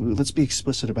 Let's be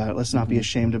explicit about it. Let's not be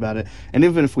ashamed about it. And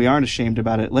even if we aren't ashamed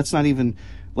about it, let's not even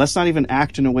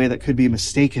act in a way that could be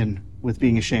mistaken with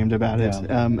being ashamed about it.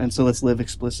 And so let's live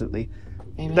explicitly.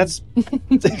 Amen. That's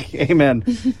amen.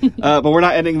 But we're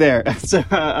not ending there. So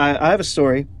I have a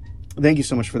story. Thank you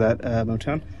so much for that,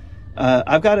 Motown.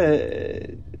 I've got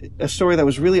a story that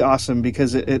was really awesome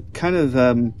because it kind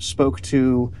of spoke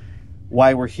to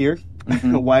why we're here,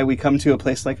 why we come to a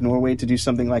place like Norway to do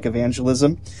something like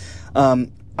evangelism.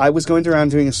 I was going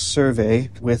around doing a survey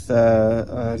with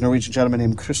a Norwegian gentleman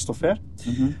named Kristoffer.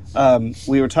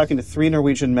 We were talking to 3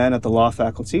 Norwegian men at the law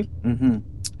faculty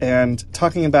and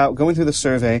talking about going through the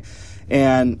survey.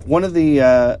 And one of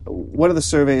the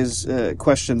survey's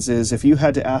questions is, if you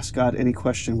had to ask God any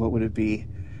question, what would it be?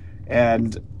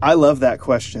 And I love that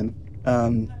question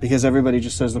because everybody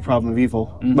just says the problem of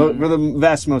evil. For the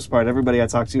vast most part, everybody I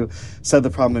talked to said the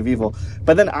problem of evil.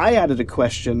 But then I added a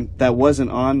question that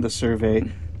wasn't on the survey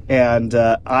And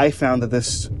I found that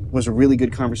this was a really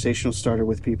good conversational starter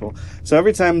with people. So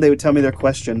every time they would tell me their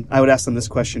question, I would ask them this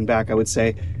question back. I would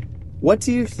say, what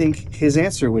do you think his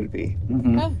answer would be?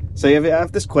 So you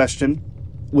have this question.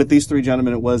 With these three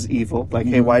gentlemen, it was evil. Like,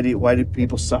 hey, why do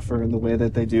people suffer in the way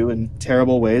that they do in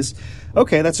terrible ways?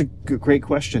 Okay, that's a great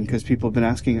question because people have been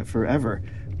asking it forever.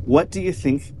 What do you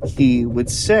think he would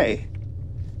say?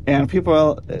 And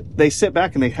people, they sit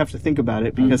back and they have to think about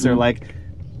it because they're like,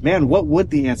 man, what would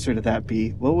the answer to that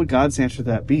be? What would God's answer to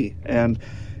that be? And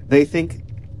they think,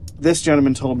 this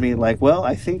gentleman told me, like, well,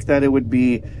 I think that it would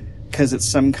be because it's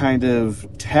some kind of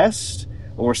test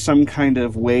or some kind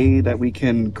of way that we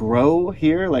can grow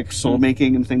here, like soul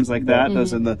making and things like that.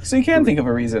 Those are the... So you can think of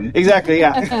a reason. Exactly,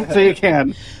 yeah. So you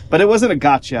can. But it wasn't a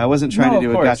gotcha. I wasn't trying to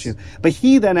do a gotcha. But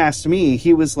he then asked me,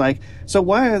 he was like, so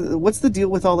what's the deal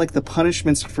with all like the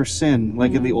punishments for sin,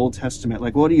 like in the Old Testament?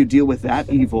 Like, what do you deal with that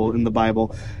evil in the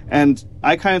Bible? And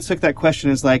I kind of took that question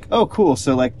as like, oh, cool.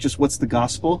 So like, just what's the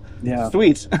gospel? Yeah.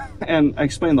 Sweet. And I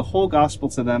explained the whole gospel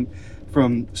to them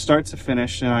from start to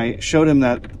finish. And I showed him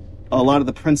that a lot of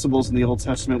the principles in the Old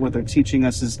Testament, what they're teaching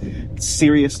us is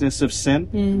seriousness of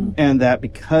sin, and that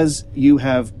because you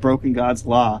have broken God's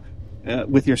law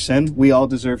with your sin, we all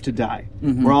deserve to die.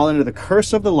 We're all under the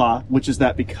curse of the law, which is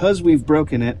that because we've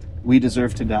broken it, we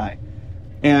deserve to die.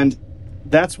 And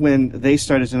that's when they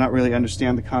started to not really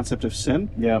understand the concept of sin.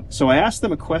 Yeah. So I asked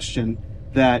them a question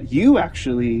that you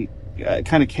actually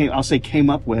kind of came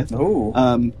up with.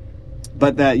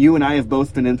 But that you and I have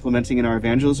both been implementing in our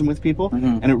evangelism with people,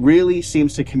 and it really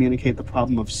seems to communicate the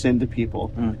problem of sin to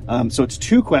people. So it's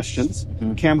two questions.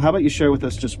 Cam, how about you share with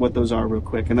us just what those are real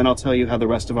quick, and then I'll tell you how the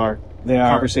rest of our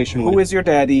conversation who is your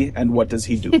daddy, and what does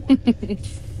he do?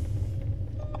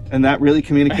 And that really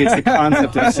communicates the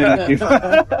concept of sin to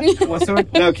people.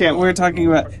 No, Cam, we're talking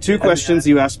about two questions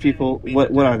you ask people.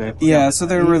 What are they? Yeah, so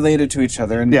they're related to each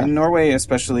other. And in Norway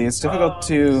especially, it's difficult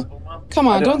to... Come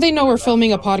on, don't they know we're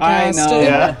filming a podcast? I know.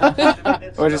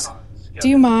 Yeah. Or just... Do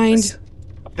you mind?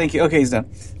 Thank you. Okay, he's done.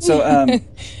 So,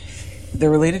 they're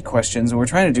related questions. What we're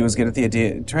trying to do is get at the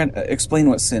idea, try and explain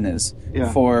what sin is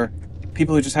for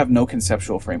people who just have no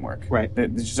conceptual framework. Right. They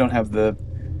just don't have the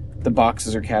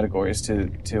boxes or categories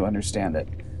to understand it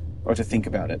or to think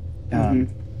about it.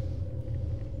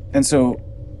 And so,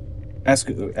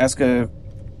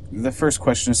 the first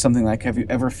question is something like, have you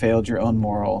ever failed your own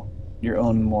moral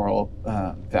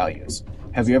values?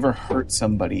 Have you ever hurt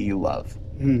somebody you love?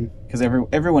 Because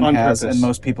everyone on has, purpose. And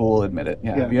most people will admit it.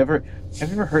 Yeah. Have you ever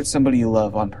hurt somebody you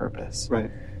love on purpose?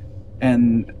 Right.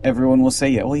 And everyone will say,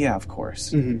 yeah, well, yeah, of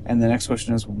course. And the next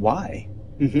question is, why?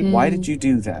 Why did you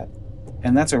do that?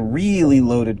 And that's a really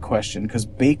loaded question, because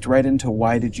baked right into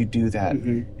why did you do that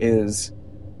is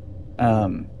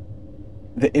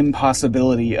the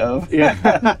impossibility of of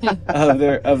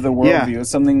the worldview.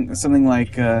 Something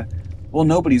like, well,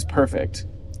 nobody's perfect.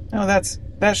 No,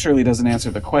 that surely doesn't answer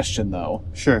the question, though.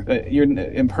 Sure, you're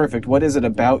imperfect. What is it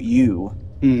about you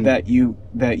that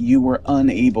you were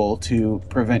unable to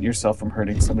prevent yourself from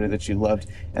hurting somebody that you loved?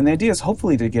 And the idea is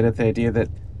hopefully to get at the idea that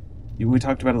we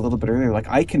talked about a little bit earlier. Like,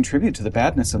 I contribute to the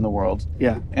badness in the world.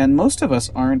 Yeah, and most of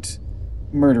us aren't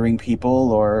murdering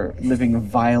people or living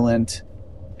violent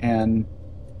and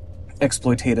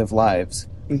exploitative lives.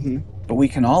 But we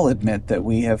can all admit that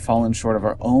we have fallen short of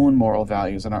our own moral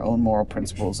values and our own moral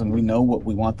principles, and we know what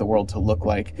we want the world to look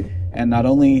like. And not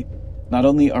only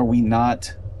are we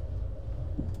not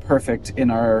perfect in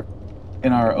our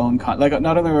own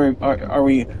not only are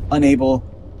we unable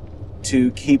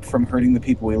to keep from hurting the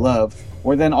people we love,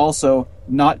 we're then also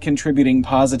not contributing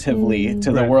positively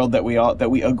to the world that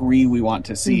we agree we want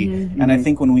to see. And I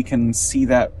think when we can see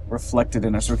that reflected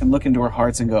in us, we can look into our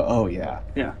hearts and go, oh yeah,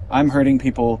 I'm hurting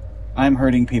people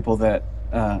that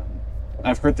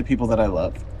I've hurt the people that I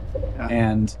love,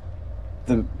 and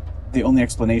the only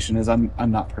explanation is I'm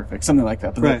not perfect, something like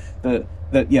that. But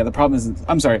the problem is,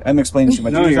 I'm sorry, I'm explaining too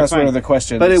much. No, you're fine. Other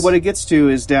questions. But what it gets to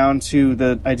is down to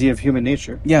the idea of human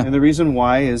nature. Yeah. And the reason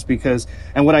why is because,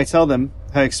 and what I tell them,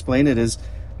 how I explain it is,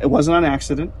 it wasn't on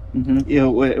accident.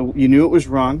 You knew it was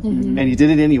wrong, and you did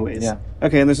it anyways. Yeah.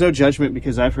 Okay, and there's no judgment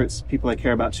because I've hurt people I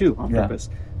care about too on purpose.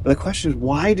 But the question is,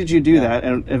 why did you do that?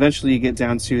 And eventually you get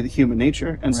down to the human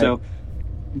nature. And so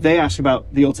they ask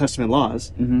about the Old Testament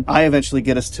laws. I eventually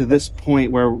get us to this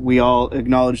point where we all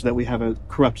acknowledge that we have a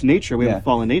corrupt nature, we have a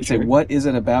fallen nature. Say, what is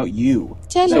it about you?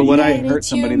 So what I hurt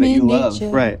somebody that you love,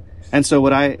 right? And so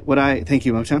what I thank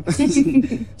you,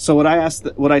 Motown. So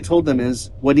what I told them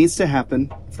is, what needs to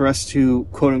happen for us to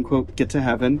quote unquote get to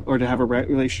heaven or to have a right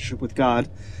relationship with God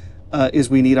is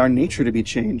we need our nature to be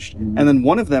changed. And then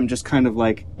one of them just kind of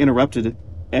like interrupted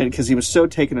and because he was so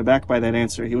taken aback by that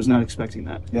answer, he was not expecting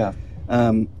that. Yeah.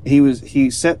 He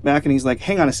sat back and he's like,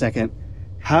 hang on a second,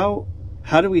 how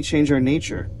do we change our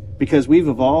nature? Because we've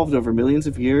evolved over millions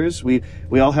of years. We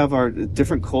all have our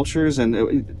different cultures, and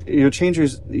your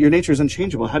nature is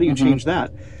unchangeable. How do you change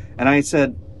that? And I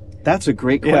said, that's a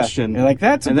great question. You're like,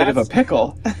 that's a bit of a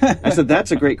pickle. I said,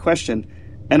 that's a great question.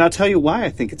 And I'll tell you why I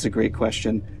think it's a great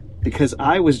question. Because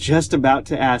I was just about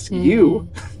to ask you,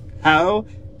 how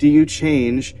do you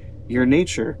change your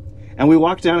nature? And we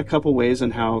walked down a couple ways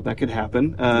on how that could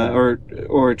happen,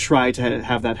 or try to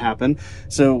have that happen.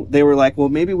 So they were like, well,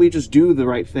 maybe we just do the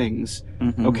right things.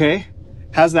 Okay?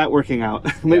 How's that working out?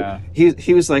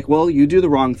 He was like, well, you do the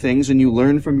wrong things and you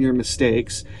learn from your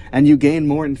mistakes and you gain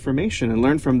more information and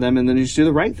learn from them, and then you just do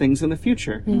the right things in the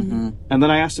future. And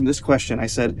then I asked him this question. I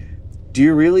said, do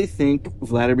you really think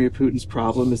Vladimir Putin's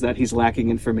problem is that he's lacking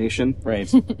information?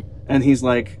 Right. And he's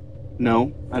like,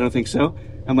 no, I don't think so.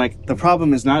 I'm like, the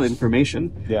problem is not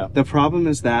information. Yeah. The problem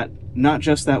is that not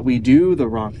just that we do the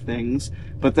wrong things,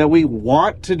 but that we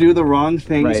want to do the wrong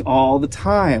things all the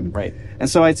time. Right. And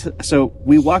so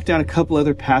we walked down a couple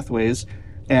other pathways,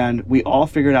 and we all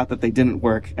figured out that they didn't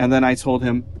work. And then I told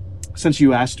him, since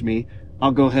you asked me,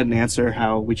 I'll go ahead and answer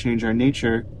how we change our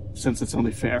nature, since it's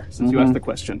only fair, since you asked the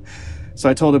question. So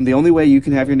I told him the only way you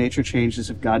can have your nature changed is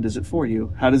if God does it for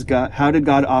you. How did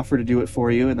God offer to do it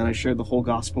for you? And then I shared the whole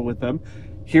gospel with them.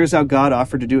 Here's how God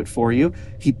offered to do it for you.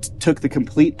 He took the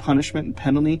complete punishment and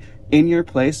penalty in your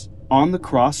place on the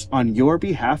cross on your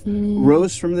behalf,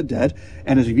 rose from the dead.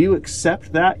 And as you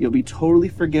accept that, you'll be totally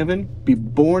forgiven, be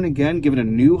born again, given a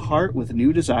new heart with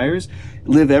new desires,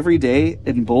 live every day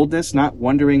in boldness, not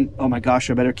wondering, oh my gosh,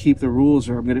 I better keep the rules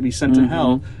or I'm going to be sent to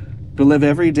hell. But live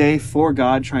every day for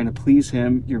God, trying to please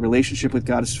Him. Your relationship with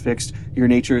God is fixed. Your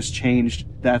nature is changed.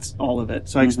 That's all of it.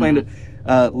 So I explained it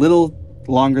a little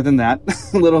longer than that,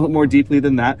 a little more deeply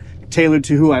than that, tailored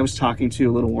to who I was talking to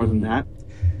a little more than that.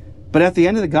 But at the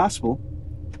end of the gospel,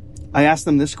 I asked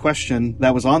them this question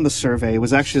that was on the survey. It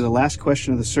was actually the last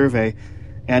question of the survey,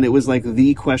 and it was like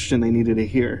the question they needed to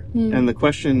hear. And the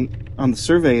question on the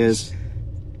survey is,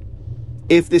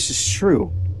 if this is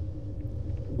true,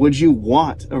 would you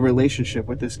want a relationship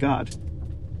with this God?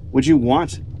 Would you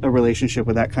want a relationship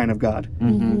with that kind of God?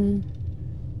 And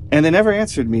they never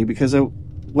answered me because they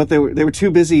were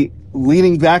too busy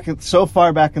leaning back so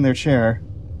far back in their chair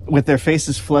with their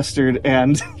faces flustered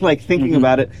and like thinking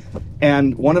about it.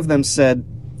 And one of them said,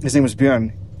 his name was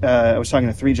Bergen. I was talking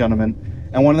to 3 gentlemen,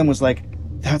 and one of them was like,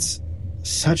 that's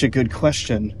such a good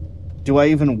question. Do I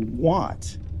even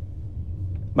want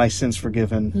my sins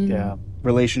forgiven?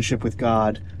 Relationship with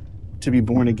God, to be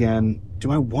born again?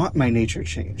 Do I want my nature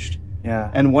changed?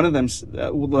 And one of them,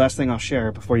 the last thing I'll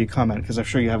share before you comment, because I'm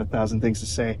sure you have 1,000 things to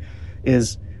say,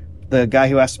 is the guy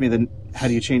who asked me the how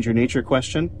do you change your nature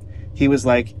question. He was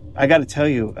like, I got to tell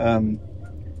you,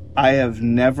 I have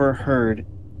never heard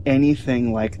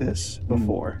anything like this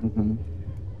before.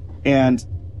 And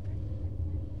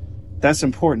that's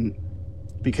important,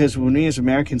 because when we as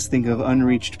Americans think of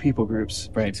unreached people groups,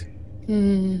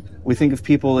 we think of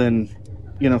people in,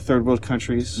 third world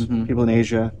countries, people in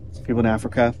Asia, people in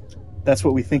Africa. That's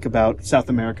what we think about, South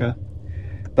America.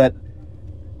 But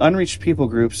unreached people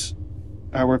groups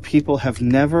are where people have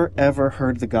never, ever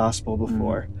heard the gospel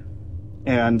before.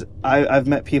 And I've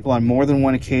met people on more than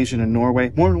one occasion in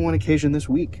Norway, more than one occasion this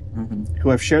week,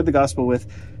 who I've shared the gospel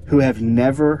with, who have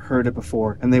never heard it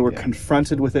before. And they were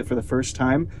confronted with it for the first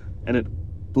time, and it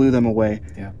blew them away.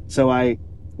 So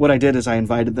what I did is I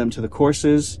invited them to the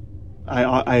courses.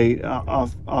 I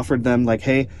offered them like,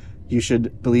 hey, you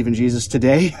should believe in Jesus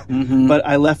today. But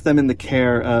I left them in the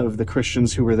care of the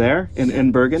Christians who were there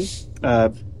in Bergen.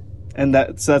 And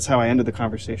that's how I ended the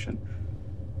conversation.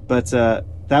 But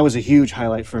that was a huge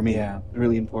highlight for me.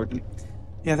 Really important.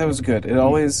 Yeah, that was good. It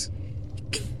always,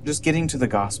 just getting to the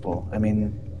gospel. I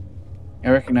mean, I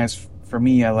recognize for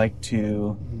me, I like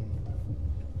to,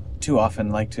 too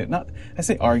often like to, not, I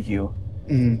say argue,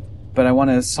 but I want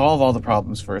to solve all the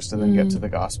problems first and then get to the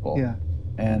gospel.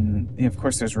 And of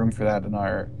course there's room for that in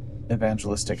our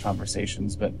evangelistic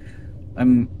conversations, but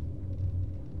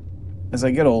as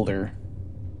I get older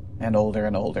and older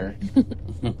and older,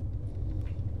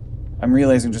 I'm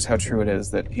realizing just how true it is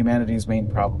that humanity's main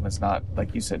problem is not,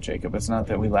 like you said, Jacob, it's not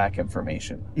that we lack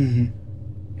information.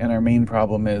 And our main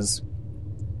problem is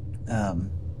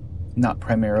not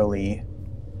primarily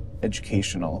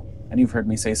educational. And you've heard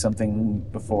me say something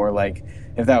before, like,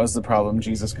 if that was the problem,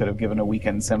 Jesus could have given a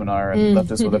weekend seminar and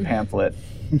left us with a pamphlet.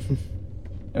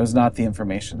 It was not the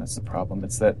information that's the problem.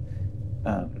 It's that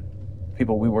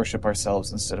people, we worship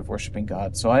ourselves instead of worshiping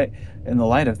God. So I, in the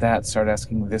light of that, started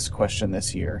asking this question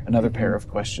this year, another pair of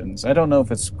questions. I don't know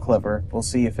if it's clever. We'll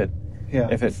see if it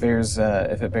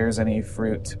bears any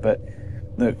fruit. But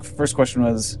the first question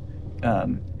was,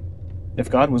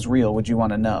 if God was real, would you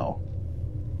want to know?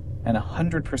 And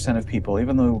 100% of people,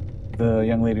 even though the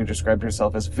young lady who described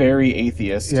herself as very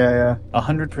atheist,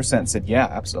 100% said,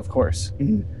 yeah, of course.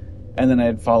 Mm-hmm. And then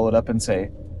I'd follow it up and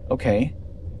say, okay,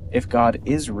 if God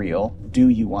is real, do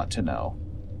you want to know?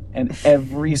 And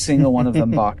every single one of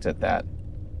them balked at that.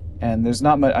 And there's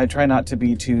not much, I try not to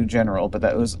be too general, but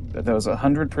that was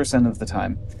 100% of the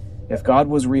time. If God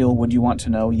was real, would you want to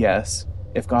know? Yes.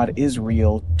 If God is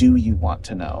real, do you want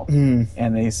to know? Mm.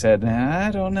 And they said,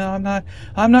 I don't know.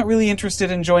 I'm not really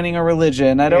interested in joining a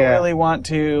religion. I don't really want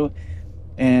to.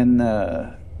 And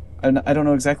I don't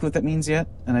know exactly what that means yet.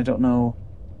 And I don't know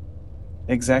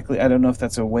if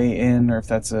that's a way in or if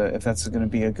that's going to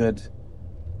be a good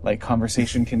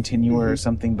conversation continuer or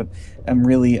something. But I'm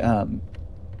really,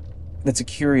 that's a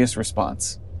curious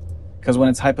response, because when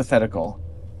it's hypothetical,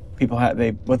 people I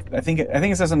think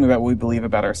it says something about what we believe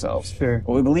about ourselves. Sure.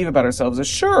 What we believe about ourselves is,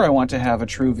 sure, I want to have a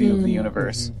true view of the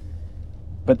universe.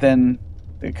 Mm-hmm. But then,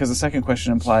 because the second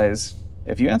question implies,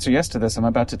 if you answer yes to this, I'm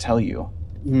about to tell you.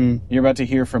 Mm. You're about to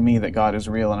hear from me that God is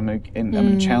real, and I'm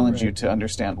going to challenge you to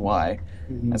understand why.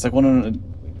 Mm-hmm. It's like, well,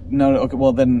 no, okay,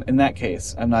 well, then in that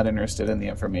case, I'm not interested in the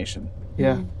information.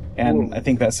 Yeah. And I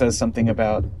think that says something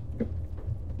about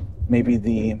maybe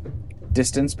the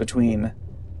distance between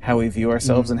how we view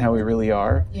ourselves and how we really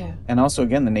are. Yeah. And also,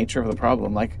 again, the nature of the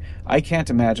problem. I can't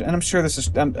imagine, and I'm sure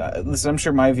I'm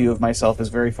sure my view of myself is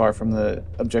very far from the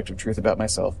objective truth about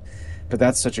myself. But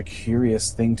that's such a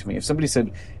curious thing to me. If somebody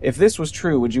said, if this was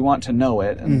true, would you want to know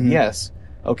it? And yes.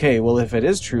 Okay, well, if it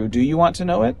is true, do you want to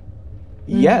know it?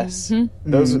 Yes.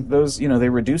 Mm-hmm. Those, they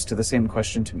reduce to the same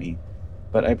question to me.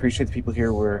 But I appreciate the people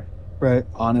here were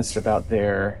honest about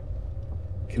their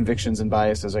convictions and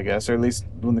biases, I guess, or at least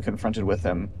when they're confronted with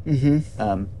them.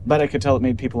 Mm-hmm. But I could tell it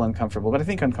made people uncomfortable, but I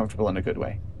think uncomfortable in a good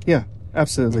way. Yeah,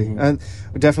 absolutely.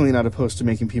 Mm-hmm. We're definitely not opposed to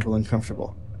making people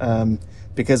uncomfortable.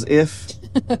 Because if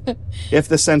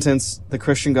the sentence, the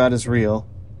Christian God is real,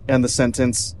 and the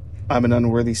sentence, I'm an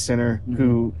unworthy sinner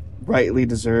who rightly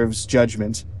deserves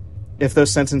judgment, if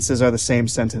those sentences are the same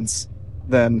sentence,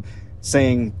 then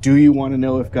saying, do you want to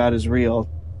know if God is real,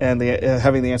 and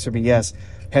having the answer be yes,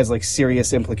 has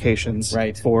serious implications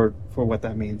for what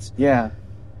that means. Yeah.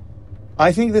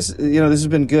 I think this has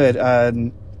been good.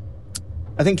 I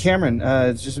think Cameron,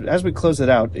 just as we close it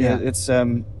out, it's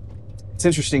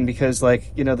interesting because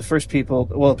the first people,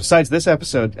 well, besides this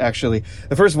episode, actually,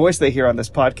 the first voice they hear on this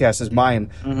podcast is mine.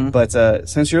 Mm-hmm. But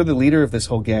since you're the leader of this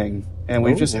whole gang, and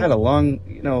we've just had a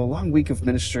long week of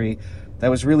ministry that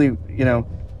was really,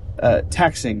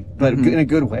 taxing, but in a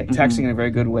good way, taxing in a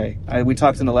very good way. We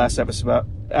talked in the last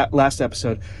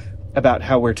episode about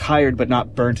how we're tired but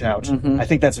not burnt out. I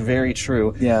think that's very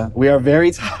true. Yeah, we are very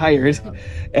tired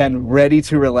and ready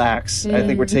to relax. I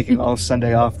think we're taking all of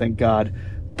Sunday off, thank God.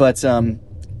 But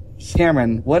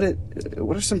Cameron, what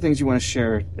are some things you want to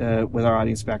share with our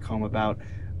audience back home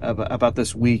about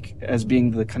this week as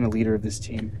being the kind of leader of this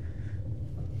team?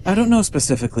 I don't know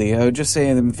specifically. I would just say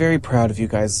I'm very proud of you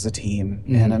guys as a team,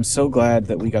 and I'm so glad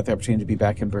that we got the opportunity to be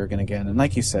back in Bergen again. And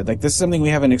like you said, this is something we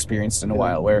haven't experienced in a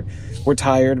while, where we're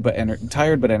tired but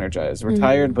energized. We're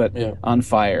tired but on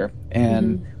fire,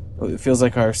 and it feels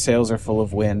like our sails are full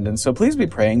of wind. And so please be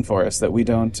praying for us that we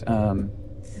don't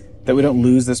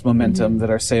lose this momentum,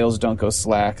 that our sails don't go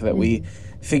slack, that we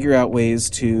figure out ways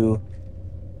to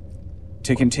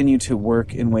continue to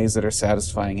work in ways that are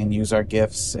satisfying and use our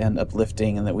gifts and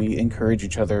uplifting, and that we encourage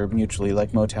each other mutually,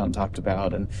 like Motown talked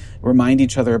about, and remind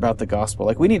each other about the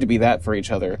gospel. We need to be that for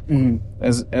each other.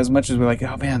 As much as we're like,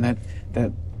 oh man,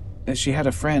 that she had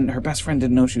a friend, her best friend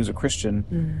didn't know she was a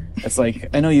Christian. It's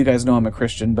I know you guys know I'm a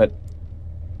Christian, but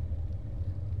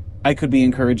I could be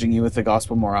encouraging you with the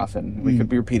gospel more often. We could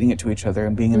be repeating it to each other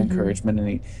and being an encouragement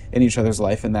in each other's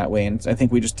life in that way. And I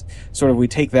think we just we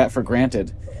take that for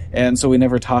granted. And so we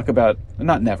never talk about,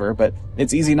 not never, but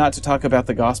it's easy not to talk about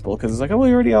the gospel because it's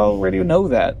we already know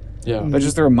that. Yeah. But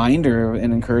just a reminder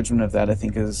and encouragement of that, I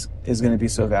think, is going to be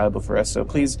so valuable for us. So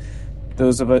please,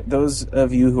 those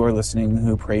of you who are listening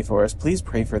who pray for us, please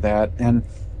pray for that. And,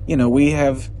 we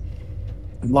have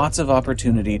lots of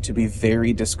opportunity to be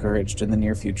very discouraged in the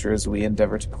near future as we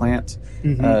endeavor to plant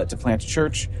a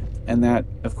church, and that,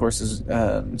 of course, is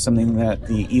something that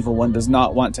the evil one does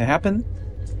not want to happen,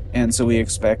 and so we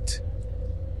expect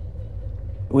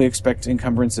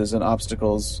encumbrances and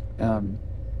obstacles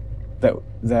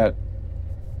that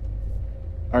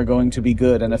are going to be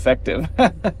good and effective.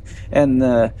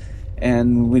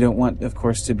 And we don't want, of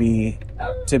course, to be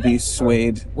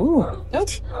swayed. Ooh. Nope.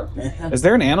 Is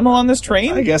there an animal on this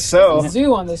train? I guess so.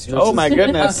 Zoo on this train. Oh my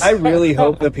goodness. I really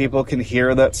hope that people can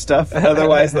hear that stuff.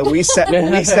 Otherwise, that we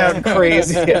sound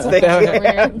crazy if they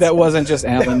can't. That wasn't just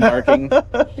Alan barking.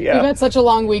 Yeah. We've had such a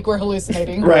long week, we're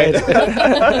hallucinating. Right.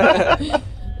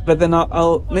 But then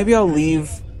I'll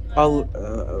leave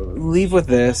with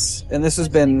this, and this has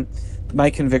been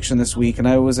my conviction this week, and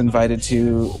I was invited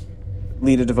to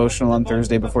lead a devotional on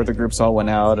Thursday before the groups all went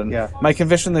out, and my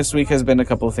conviction this week has been a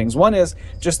couple of things. One is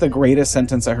just the greatest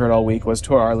sentence I heard all week was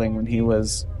Tor Arling when he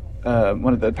was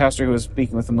one of the pastor who was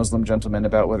speaking with a Muslim gentleman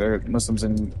about whether Muslims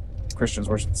and Christians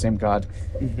worship the same God,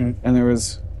 and there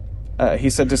was he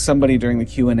said to somebody during the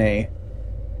Q&A,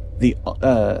 the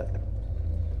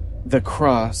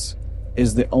cross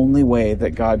is the only way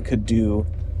that God could do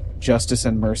justice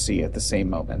and mercy at the same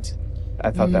moment. I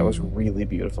thought that was really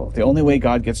beautiful. The only way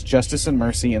God gets justice and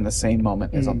mercy in the same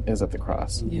moment is at the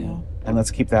cross. Yeah. And let's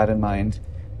keep that in mind.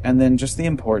 And then just the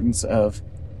importance of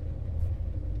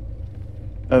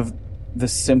the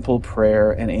simple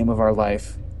prayer and aim of our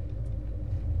life.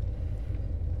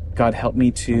 God, help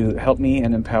me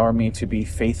and empower me to be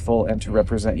faithful and to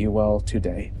represent you well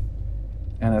today.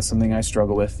 And that's something I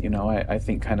struggle with. I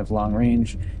think kind of long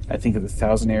range. I think of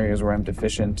 1,000 areas where I'm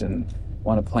deficient and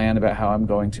want to plan about how I'm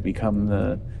going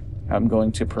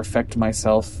to perfect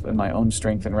myself in my own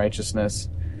strength and righteousness.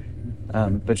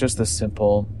 But just the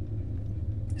simple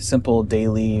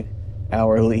daily,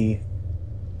 hourly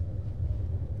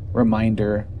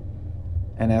reminder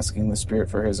and asking the Spirit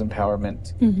for his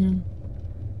empowerment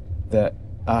that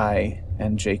I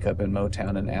and Jacob and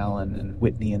Motown and Alan and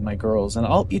Whitney and my girls and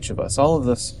all of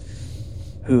us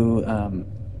who are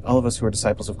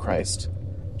disciples of Christ,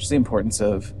 just the importance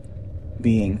of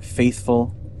being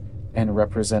faithful and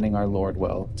representing our Lord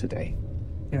well today.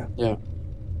 Yeah.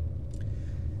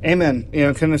 Amen.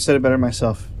 Couldn't have said it better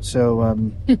myself. So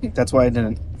that's why I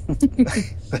didn't.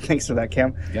 But thanks for that,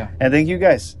 Cam. Yeah. And thank you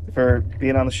guys for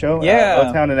being on the show. Yeah.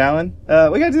 Motown and Alan.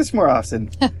 We got to do this more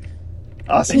often.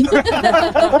 Awesome.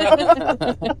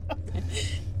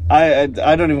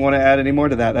 I don't even want to add any more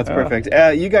to that. That's perfect.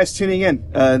 You guys tuning in,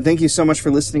 thank you so much for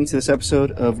listening to this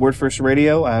episode of Word First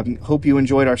Radio. I hope you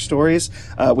enjoyed our stories.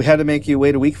 We had to make you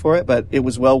wait a week for it, but it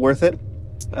was well worth it.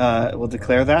 We'll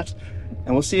declare that.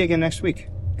 And we'll see you again next week.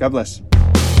 God bless.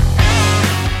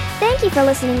 Thank you for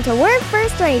listening to Word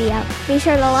First Radio. Be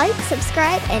sure to like,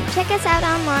 subscribe, and check us out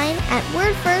online at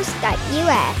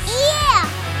wordfirst.us.